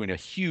updates. We're doing a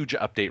huge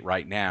update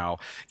right now,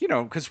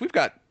 because we've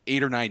got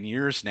 8 or 9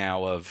 years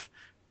now of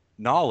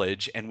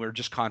knowledge, and we're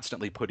just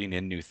constantly putting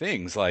in new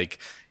things. Like,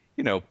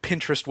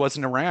 Pinterest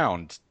wasn't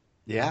around,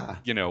 Yeah.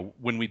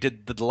 when we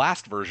did the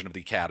last version of the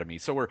Academy.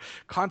 So we're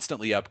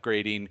constantly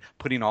upgrading,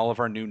 putting all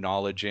of our new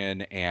knowledge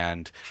in,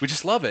 and we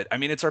just love it. I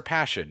mean, it's our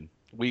passion.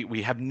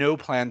 We have no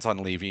plans on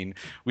leaving.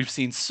 We've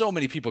seen so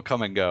many people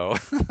come and go.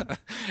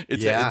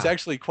 It's Yeah.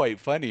 actually quite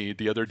funny.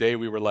 The other day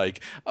we were like,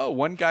 oh,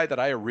 one guy that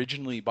I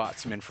originally bought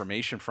some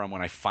information from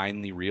when I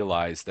finally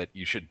realized that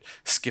you should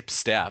skip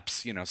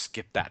steps,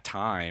 skip that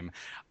time,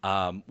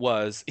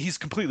 was he's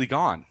completely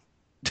gone.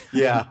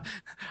 Yeah.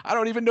 I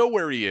don't even know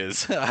where he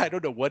is. I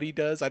don't know what he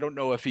does. I don't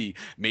know if he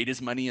made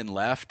his money and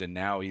left and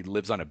now he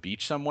lives on a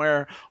beach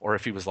somewhere, or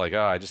if he was like,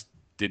 oh, I just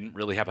didn't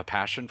really have a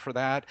passion for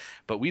that.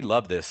 But we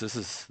love this. This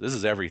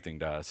is everything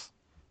to us.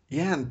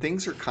 Yeah, and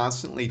things are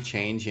constantly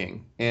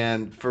changing.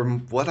 And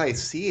from what I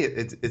see,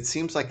 it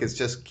seems like it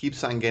just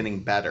keeps on getting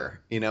better.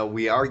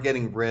 We are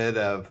getting rid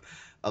of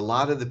a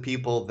lot of the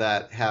people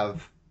that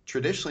have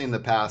traditionally in the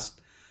past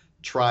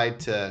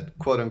tried to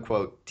quote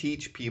unquote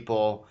teach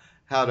people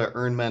how to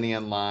earn money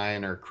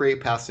online or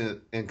create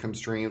passive income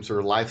streams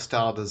or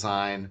lifestyle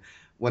design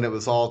when it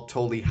was all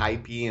totally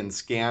hypey and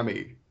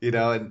scammy.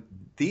 And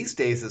these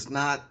days it's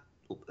not,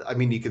 I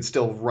mean, you could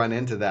still run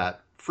into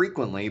that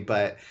frequently,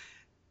 but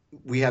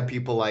we have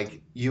people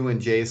like you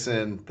and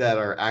Jason that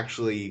are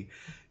actually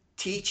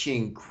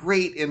teaching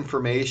great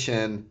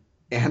information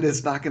and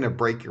it's not going to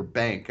break your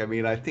bank. I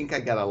mean, I think I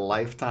got a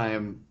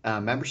lifetime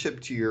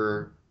membership to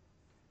your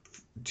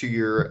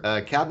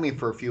academy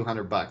for a few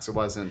 $100. It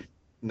wasn't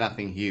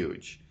nothing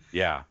huge.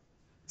 Yeah.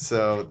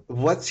 So,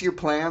 what's your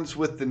plans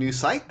with the new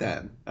site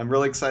then? I'm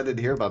really excited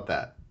to hear about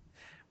that.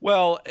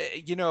 Well,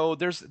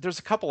 there's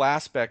a couple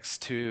aspects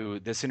to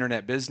this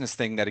internet business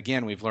thing that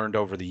again we've learned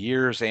over the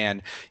years,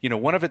 and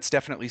one of it's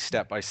definitely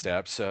step by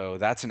step, so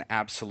that's an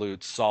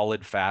absolute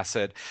solid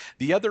facet.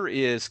 The other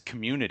is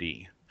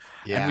community.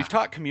 And we've Yeah.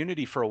 taught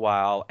community for a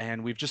while,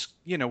 and we're just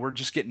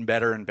getting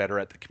better and better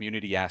at the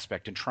community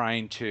aspect and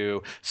trying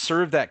to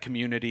serve that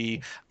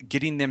community,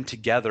 getting them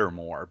together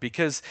more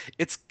because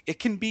it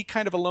can be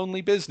kind of a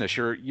lonely business.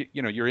 You're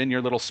in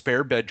your little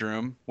spare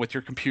bedroom with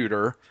your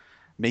computer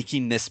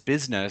making this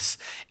business.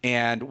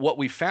 And what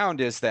we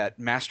found is that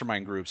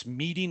mastermind groups,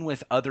 meeting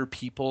with other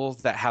people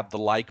that have the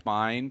like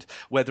mind,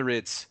 whether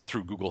it's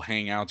through Google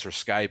Hangouts or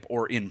Skype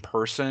or in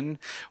person,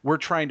 we're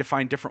trying to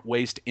find different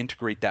ways to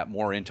integrate that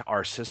more into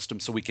our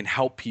system so we can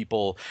help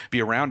people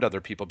be around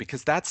other people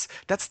because that's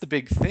the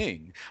big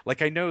thing.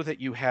 Like I know that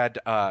you had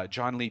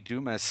John Lee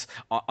Dumas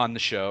on the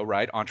show,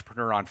 right?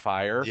 Entrepreneur on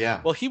Fire.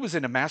 Yeah. Well, he was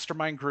in a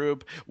mastermind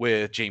group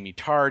with Jamie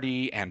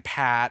Tardy and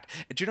Pat.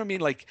 Do you know what I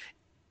mean? Like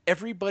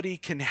everybody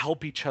can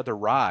help each other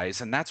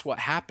rise, and that's what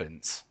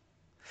happens.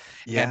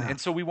 And Yeah. and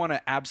so we want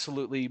to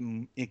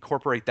absolutely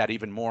incorporate that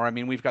even more. I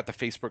mean, we've got the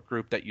Facebook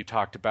group that you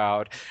talked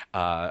about,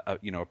 a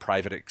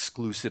private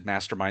exclusive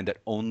mastermind that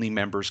only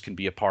members can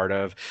be a part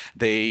of.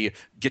 They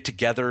get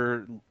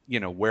together,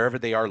 wherever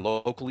they are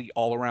locally,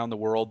 all around the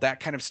world, that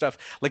kind of stuff.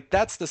 Like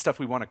that's the stuff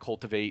we want to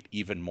cultivate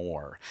even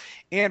more.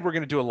 And we're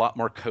going to do a lot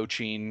more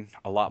coaching,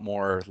 a lot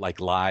more like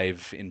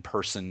live in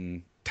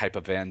person type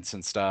events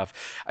and stuff.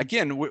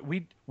 Again,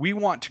 we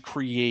want to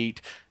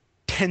create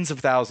tens of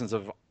thousands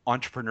of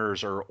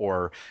entrepreneurs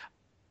or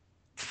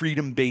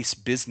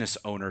freedom-based business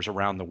owners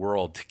around the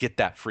world to get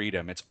that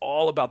freedom. It's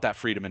all about that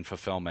freedom and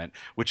fulfillment,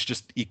 which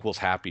just equals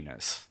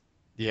happiness.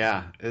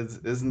 Yeah.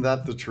 Isn't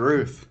that the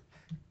truth?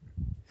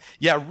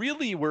 Yeah,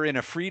 really, we're in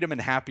a freedom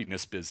and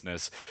happiness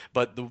business,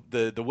 but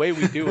the way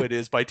we do it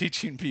is by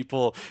teaching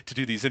people to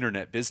do these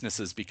internet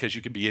businesses because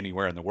you can be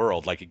anywhere in the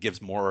world. Like it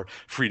gives more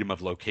freedom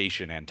of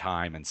location and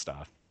time and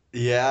stuff.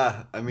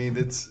 Yeah. I mean,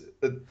 it's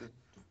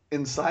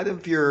inside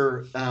of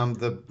your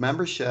the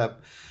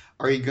membership,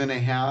 are you going to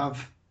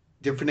have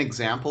different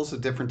examples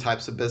of different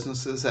types of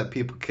businesses that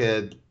people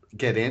could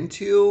get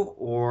into,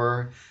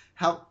 or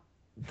how?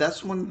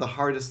 That's one of the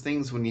hardest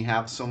things when you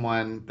have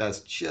someone that's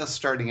just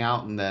starting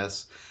out in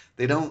this.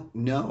 They don't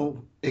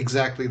know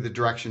exactly the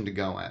direction to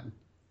go in.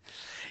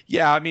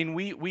 Yeah, I mean,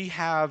 we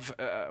have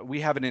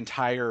an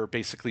entire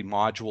basically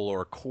module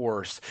or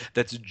course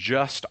that's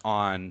just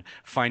on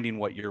finding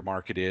what your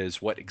market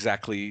is, what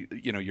exactly,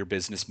 your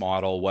business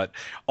model, what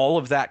all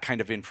of that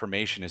kind of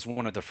information is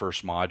one of the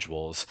first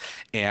modules.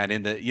 And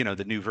in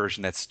the new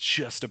version that's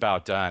just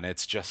about done,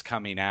 it's just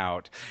coming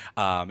out.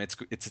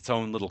 It's its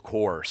own little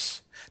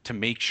course to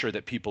make sure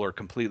that people are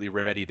completely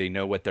ready. They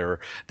know what their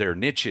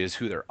niche is,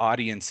 who their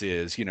audience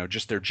is,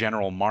 just their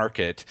general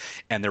market,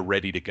 and they're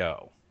ready to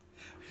go.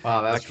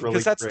 Wow, Like, that's because really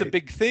that's the great.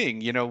 big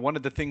thing. One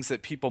of the things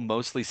that people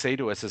mostly say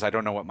to us is, I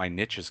don't know what my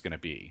niche is going to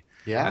be.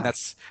 And Yeah.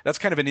 that's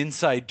kind of an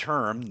inside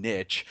term,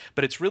 niche,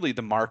 but it's really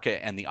the market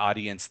and the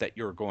audience that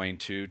you're going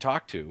to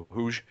talk to.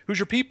 Who's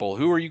your people?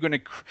 Who are you going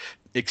to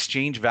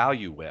exchange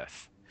value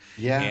with?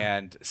 Yeah.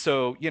 And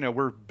so,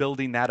 we're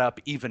building that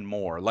up even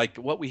more. Like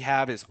what we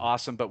have is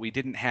awesome, but we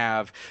didn't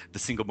have the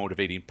single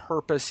motivating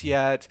purpose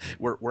yet.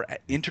 We're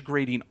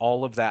integrating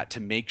all of that to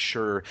make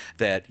sure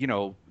that,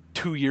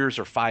 2 years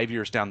or 5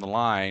 years down the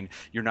line,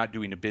 you're not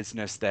doing a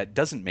business that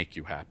doesn't make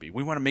you happy.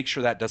 We want to make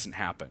sure that doesn't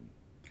happen.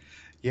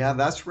 Yeah,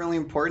 that's really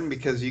important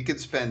because you could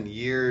spend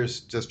years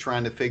just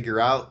trying to figure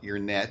out your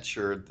niche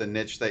or the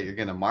niche that you're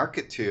going to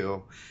market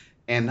to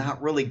and not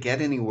really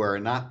get anywhere,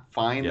 not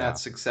find that Yeah.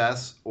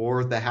 success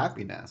or the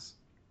happiness.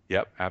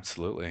 Yep,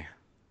 absolutely.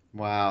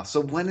 Wow.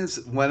 So when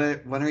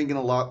are you going to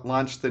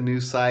launch the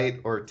new site,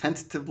 or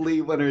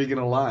tentatively when are you going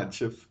to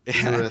launch? If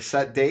is there a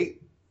set date?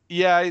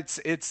 Yeah,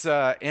 it's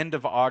end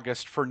of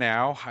August for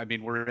now. I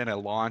mean, we're in a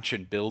launch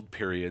and build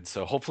period,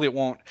 so hopefully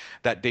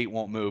that date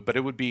won't move, but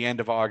it would be end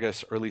of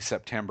August, early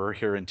September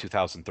here in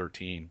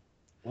 2013.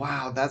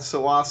 Wow, that's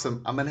so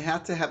awesome. I'm going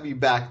to have you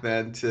back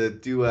then to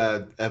do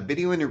a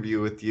video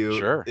interview with you.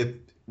 Sure. If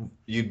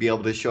you'd be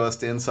able to show us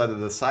the inside of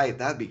the site,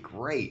 that'd be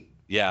great.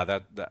 Yeah,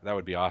 that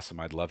would be awesome.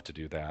 I'd love to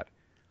do that.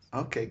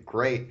 Okay,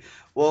 great.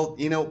 Well,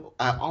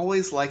 I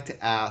always like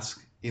to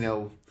ask,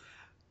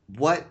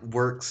 what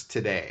works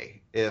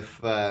today? If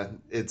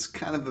it's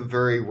kind of a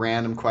very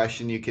random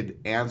question, you could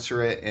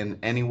answer it in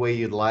any way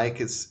you'd like.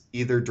 It's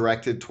either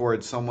directed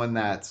towards someone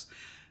that's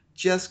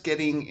just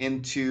getting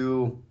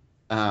into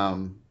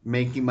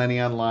making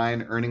money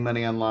online, earning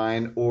money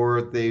online,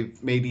 or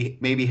they've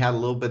maybe had a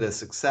little bit of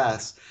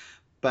success.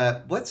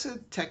 But what's a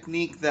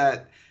technique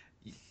that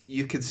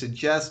you could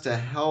suggest to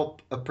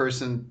help a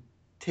person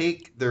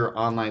take their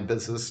online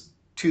business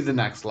to the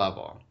next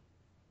level?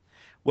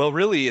 Well,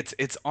 really,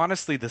 it's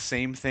honestly the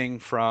same thing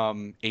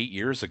from 8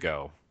 years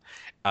ago.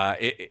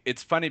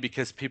 It's funny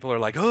because people are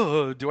like,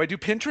 "Oh, do I do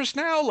Pinterest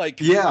now?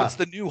 Like, Yeah. what's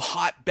the new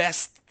hot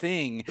best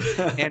thing?"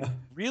 And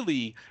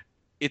really,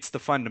 it's the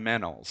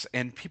fundamentals.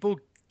 And people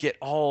get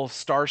all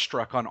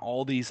starstruck on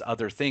all these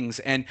other things.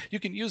 And you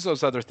can use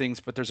those other things,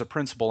 but there's a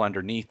principle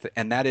underneath,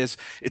 and that is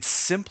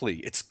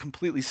it's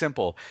completely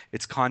simple.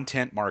 It's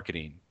content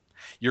marketing.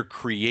 You're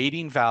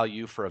creating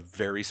value for a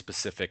very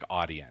specific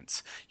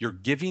audience. You're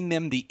giving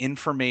them the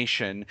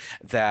information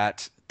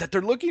that they're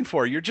looking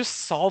for. You're just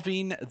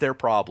solving their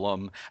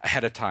problem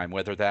ahead of time,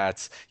 whether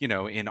that's,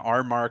 in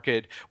our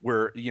market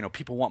where,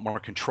 people want more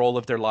control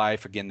of their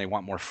life. Again, they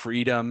want more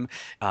freedom.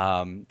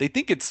 They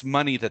think it's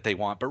money that they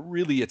want, but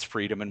really it's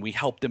freedom. And we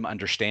help them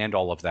understand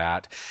all of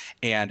that.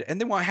 And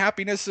they want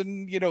happiness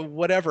and,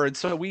 whatever. And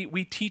so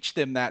we teach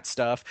them that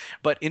stuff.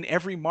 But in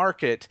every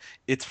market,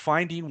 it's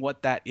finding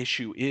what that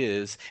issue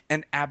is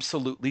and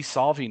absolutely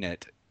solving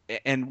it.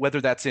 And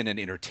whether that's in an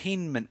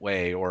entertainment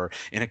way or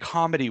in a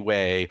comedy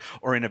way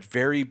or in a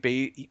very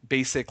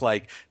basic,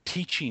 like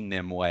teaching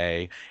them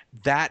way,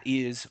 that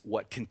is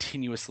what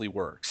continuously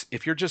works.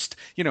 If you're just,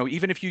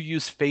 even if you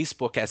use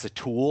Facebook as a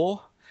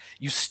tool,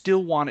 you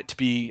still want it to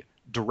be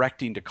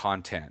directing to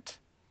content.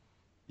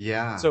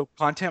 Yeah. So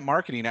content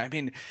marketing, I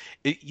mean,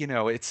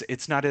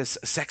 it's not as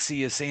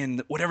sexy as saying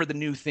whatever the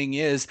new thing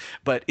is,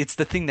 but it's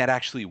the thing that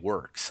actually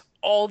works.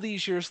 All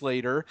these years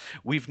later,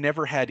 we've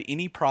never had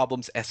any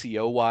problems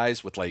SEO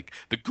wise with like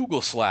the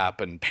Google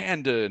slap and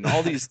Panda and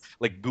all these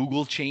like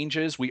Google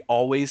changes. We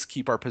always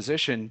keep our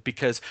position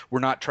because we're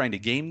not trying to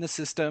game the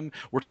system.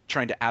 We're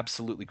trying to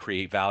absolutely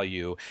create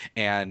value.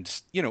 And,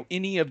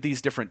 any of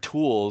these different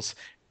tools,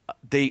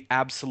 they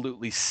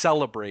absolutely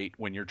celebrate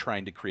when you're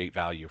trying to create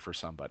value for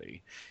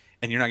somebody,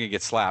 and you're not going to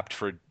get slapped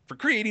for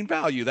creating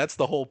value. That's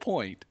the whole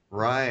point.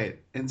 Right.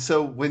 And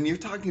so when you're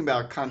talking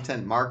about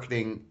content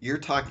marketing, you're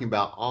talking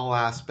about all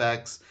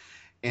aspects.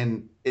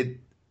 And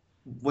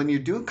when you're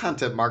doing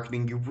content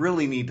marketing, you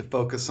really need to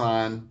focus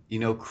on,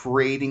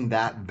 creating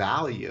that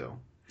value.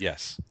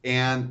 Yes.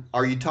 And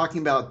are you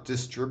talking about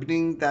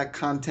distributing that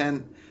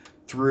content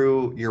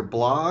through your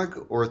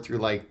blog or through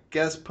like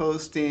guest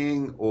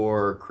posting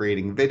or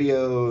creating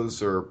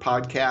videos or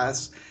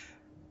podcasts?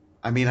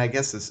 I mean, I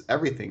guess it's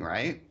everything,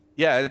 right?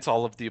 Yeah, it's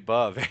all of the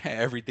above.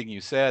 Everything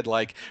you said.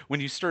 Like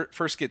when you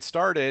first get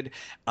started,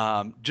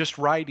 just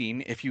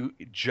writing, if you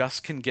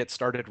just can get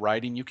started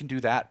writing, you can do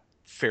that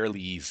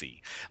fairly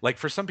easy. Like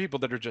for some people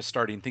that are just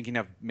starting, thinking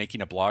of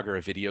making a blog or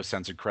a video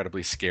sounds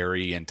incredibly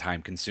scary and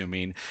time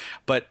consuming,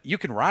 but you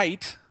can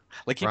write.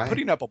 Like Right.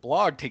 putting up a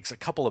blog takes a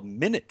couple of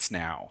minutes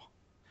now.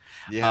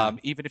 Yeah.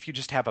 Even if you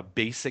just have a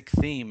basic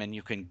theme and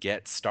you can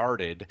get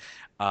started,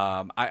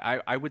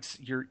 I would,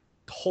 your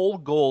whole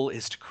goal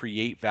is to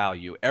create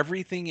value.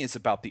 Everything is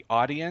about the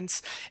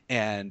audience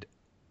and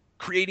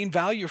creating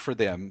value for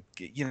them,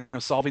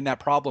 solving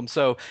that problem.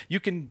 So you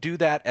can do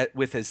that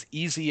with as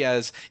easy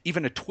as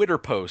even a Twitter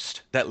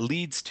post that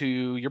leads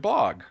to your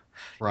blog,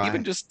 even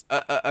Right. just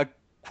a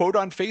quote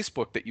on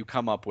Facebook that you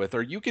come up with,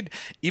 or you could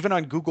even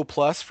on Google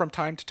Plus from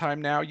time to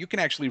time now, you can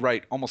actually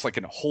write almost like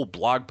a whole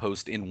blog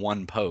post in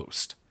one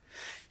post.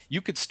 You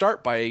could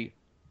start by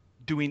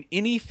doing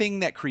anything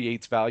that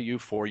creates value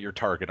for your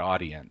target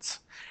audience.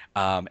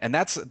 And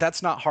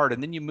that's not hard.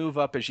 And then you move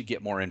up as you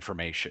get more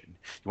information.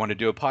 You want to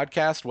do a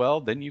podcast? Well,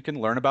 then you can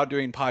learn about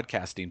doing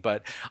podcasting.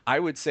 But I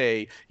would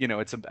say,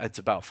 it's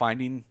about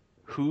finding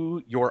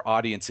who your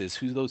audience is,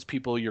 who those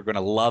people you're going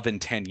to love in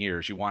 10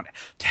 years. You want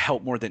to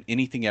help more than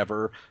anything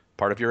ever,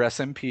 part of your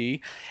SMP,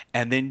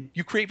 and then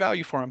you create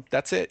value for them.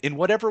 That's it. In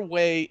whatever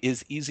way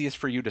is easiest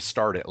for you to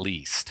start, at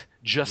least,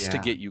 just to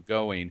Yeah. get you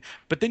going.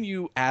 But then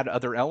you add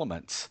other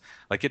elements.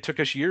 Like it took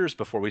us years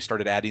before we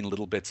started adding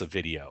little bits of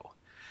video.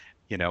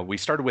 We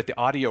started with the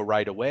audio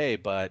right away,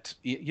 but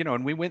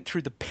and we went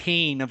through the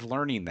pain of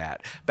learning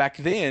that. Back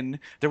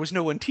then, there was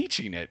no one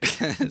teaching it.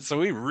 So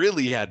we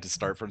really had to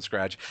start from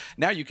scratch.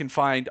 Now you can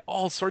find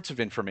all sorts of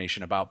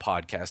information about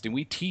podcasting.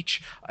 We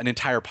teach an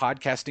entire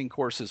podcasting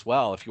course as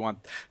well if you want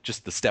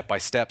just the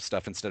step-by-step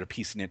stuff instead of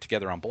piecing it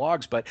together on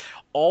blogs, but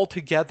all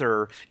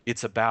together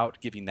it's about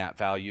giving that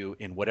value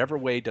in whatever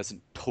way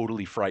doesn't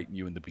totally frighten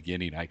you in the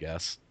beginning, I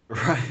guess.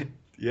 Right.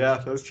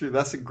 Yeah, that's true.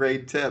 That's a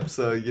great tip.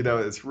 So,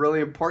 it's really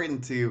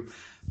important to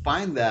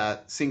find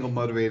that single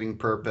motivating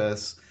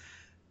purpose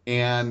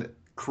and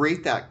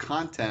create that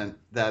content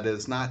that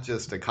is not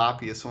just a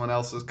copy of someone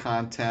else's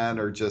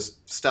content or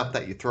just stuff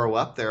that you throw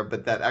up there,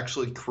 but that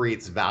actually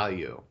creates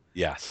value.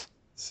 Yes.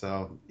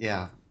 So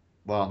yeah,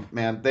 well,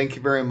 man, thank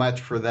you very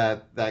much for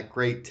that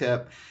great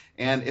tip.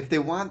 And if they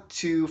want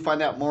to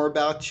find out more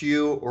about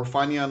you or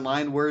find you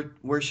online,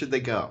 where should they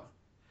go?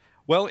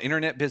 Well,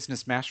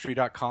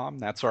 internetbusinessmastery.com,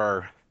 that's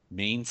our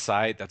main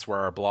site. That's where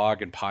our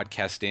blog and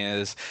podcast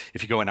is.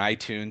 If you go in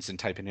iTunes and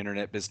type in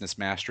Internet Business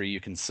Mastery, you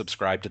can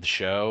subscribe to the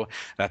show.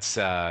 That's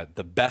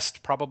the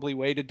best probably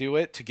way to do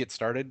it to get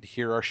started,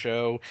 hear our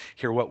show,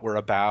 hear what we're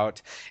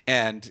about.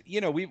 And,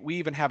 we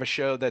even have a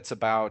show that's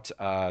about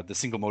the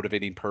single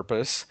motivating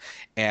purpose.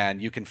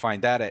 And you can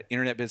find that at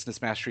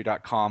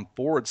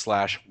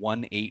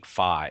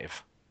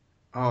internetbusinessmastery.com/185.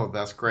 Oh,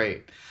 that's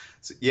great.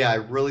 So, yeah, I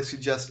really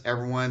suggest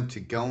everyone to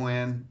go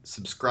in,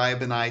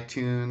 subscribe in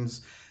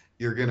iTunes.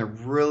 You're going to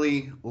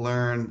really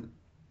learn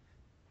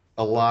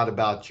a lot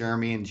about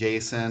Jeremy and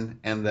Jason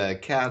and the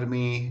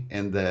Academy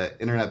and the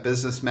Internet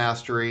Business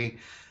Mastery.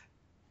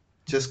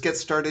 Just get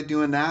started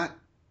doing that,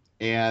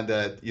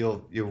 and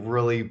you'll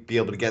really be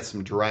able to get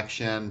some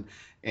direction.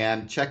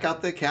 And check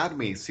out the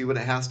Academy, see what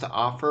it has to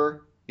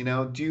offer.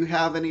 Do you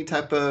have any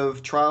type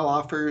of trial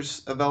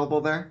offers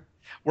available there?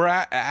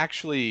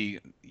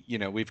 Actually,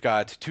 we've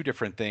got two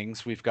different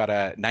things. We've got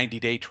a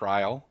 90-day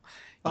trial.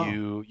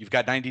 Oh, You've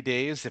got 90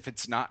 days. If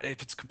it's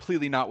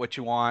completely not what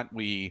you want,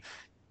 you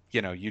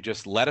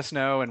just let us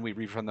know and we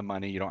refund the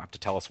money. You don't have to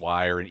tell us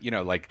why, or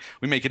like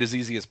we make it as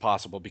easy as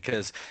possible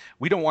because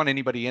we don't want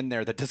anybody in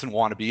there that doesn't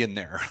want to be in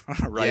there,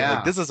 right? Like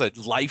yeah, this is a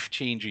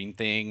life-changing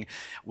thing.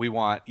 We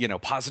want,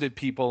 positive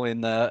people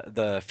in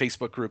the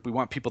Facebook group. We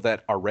want people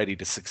that are ready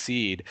to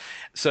succeed.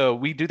 So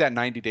we do that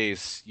 90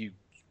 days. You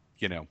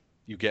know,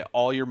 you get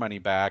all your money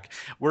back.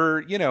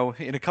 We're,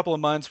 in a couple of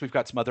months, we've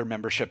got some other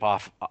membership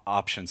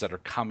options that are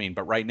coming,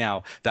 but right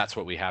now, that's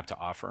what we have to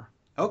offer.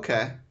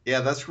 okay.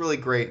 Yeah, that's really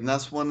great. And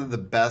that's one of the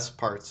best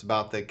parts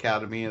about the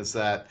Academy is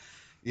that,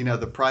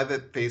 the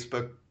private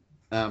Facebook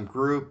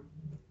group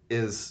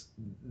is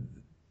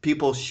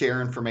people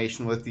share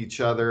information with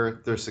each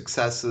other, their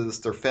successes,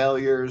 their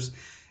failures.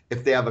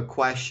 If they have a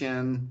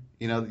question,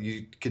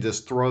 you could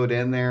just throw it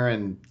in there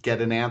and get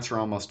an answer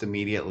almost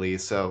immediately.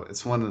 So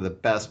it's one of the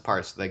best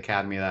parts of the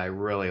Academy that I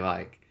really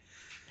like.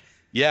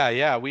 Yeah,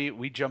 yeah,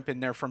 we jump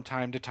in there from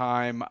time to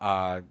time.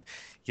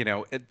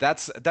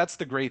 That's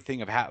the great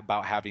thing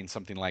about having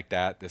something like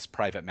that. This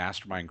private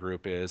mastermind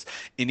group is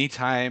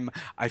anytime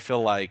I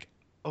feel like,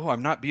 oh,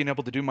 I'm not being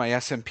able to do my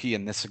SMP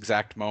in this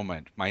exact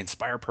moment, my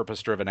inspire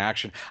purpose driven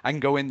action, I can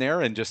go in there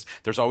and just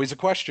there's always a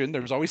question,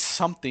 there's always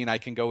something I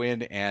can go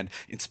in and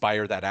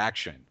inspire that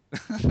action.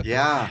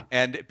 Yeah,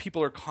 And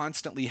people are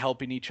constantly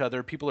helping each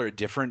other. People are at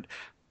different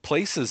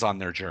places on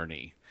their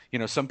journey.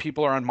 Some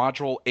people are on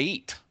module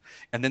 8,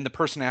 and then the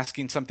person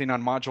asking something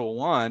on module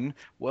 1,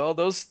 well,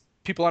 those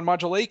people on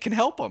module 8 can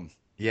help them.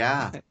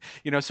 yeah,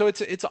 So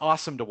it's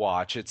awesome to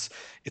watch. It's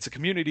a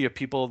community of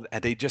people,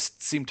 and they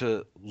just seem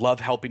to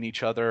love helping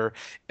each other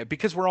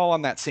because we're all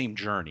on that same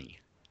journey,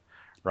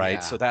 right? yeah.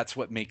 So that's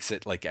what makes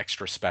it like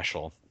extra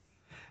special.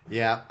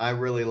 Yeah, I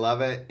really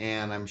love it,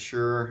 and I'm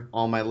sure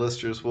all my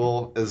listeners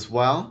will as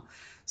well.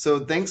 So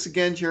thanks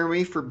again,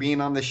 Jeremy, for being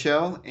on the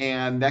show.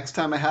 And next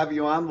time I have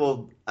you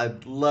on,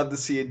 I'd love to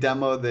see a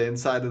demo of the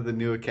inside of the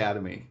new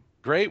academy.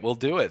 Great, we'll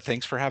do it.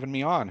 Thanks for having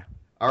me on.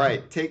 All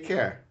right, take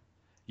care.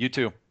 You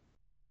too.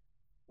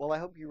 Well, I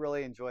hope you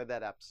really enjoyed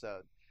that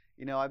episode.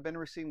 I've been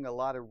receiving a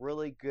lot of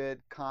really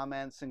good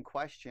comments and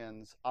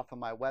questions off of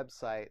my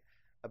website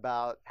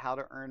about how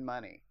to earn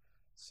money.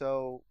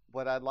 So,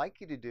 what I'd like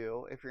you to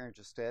do, if you're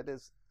interested,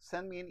 is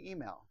send me an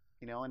email.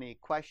 Any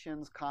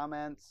questions,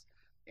 comments,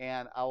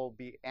 and I will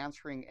be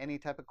answering any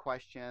type of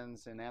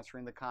questions and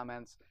answering the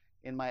comments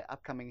in my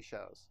upcoming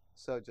shows.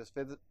 So, just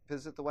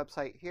visit the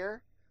website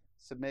here,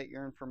 submit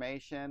your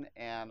information,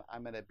 and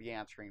I'm going to be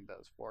answering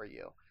those for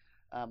you.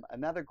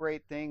 Another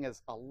great thing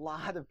is a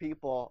lot of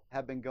people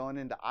have been going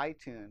into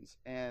iTunes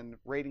and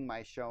rating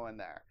my show in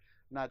there.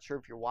 I'm not sure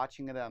if you're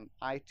watching it on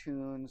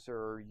iTunes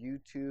or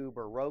YouTube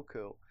or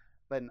Roku,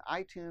 but in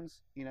iTunes,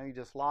 you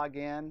just log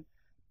in,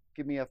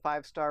 give me a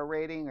 5-star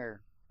rating,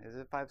 or is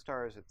it 5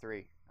 star or is it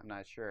 3? I'm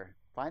not sure.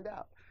 Find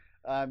out.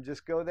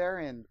 Just go there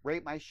and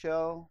rate my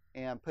show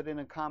and put in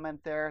a comment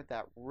there.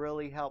 That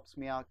really helps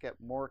me out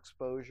get more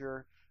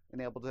exposure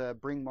and able to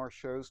bring more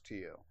shows to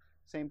you.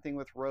 Same thing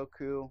with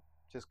Roku.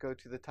 Just go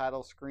to the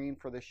title screen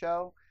for the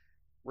show,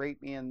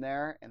 rate me in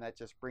there, and that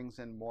just brings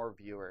in more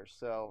viewers.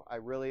 So I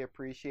really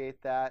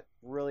appreciate that.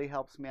 Really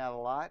helps me out a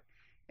lot.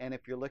 And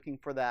if you're looking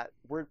for that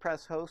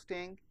WordPress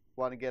hosting,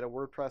 want to get a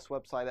WordPress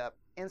website up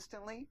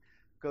instantly,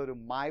 go to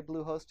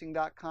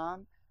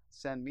mybluehosting.com,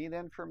 send me the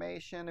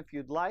information if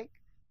you'd like,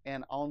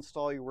 and I'll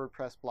install your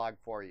WordPress blog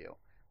for you.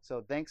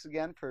 So thanks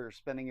again for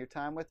spending your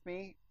time with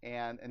me,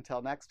 and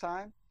until next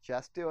time,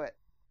 just do it.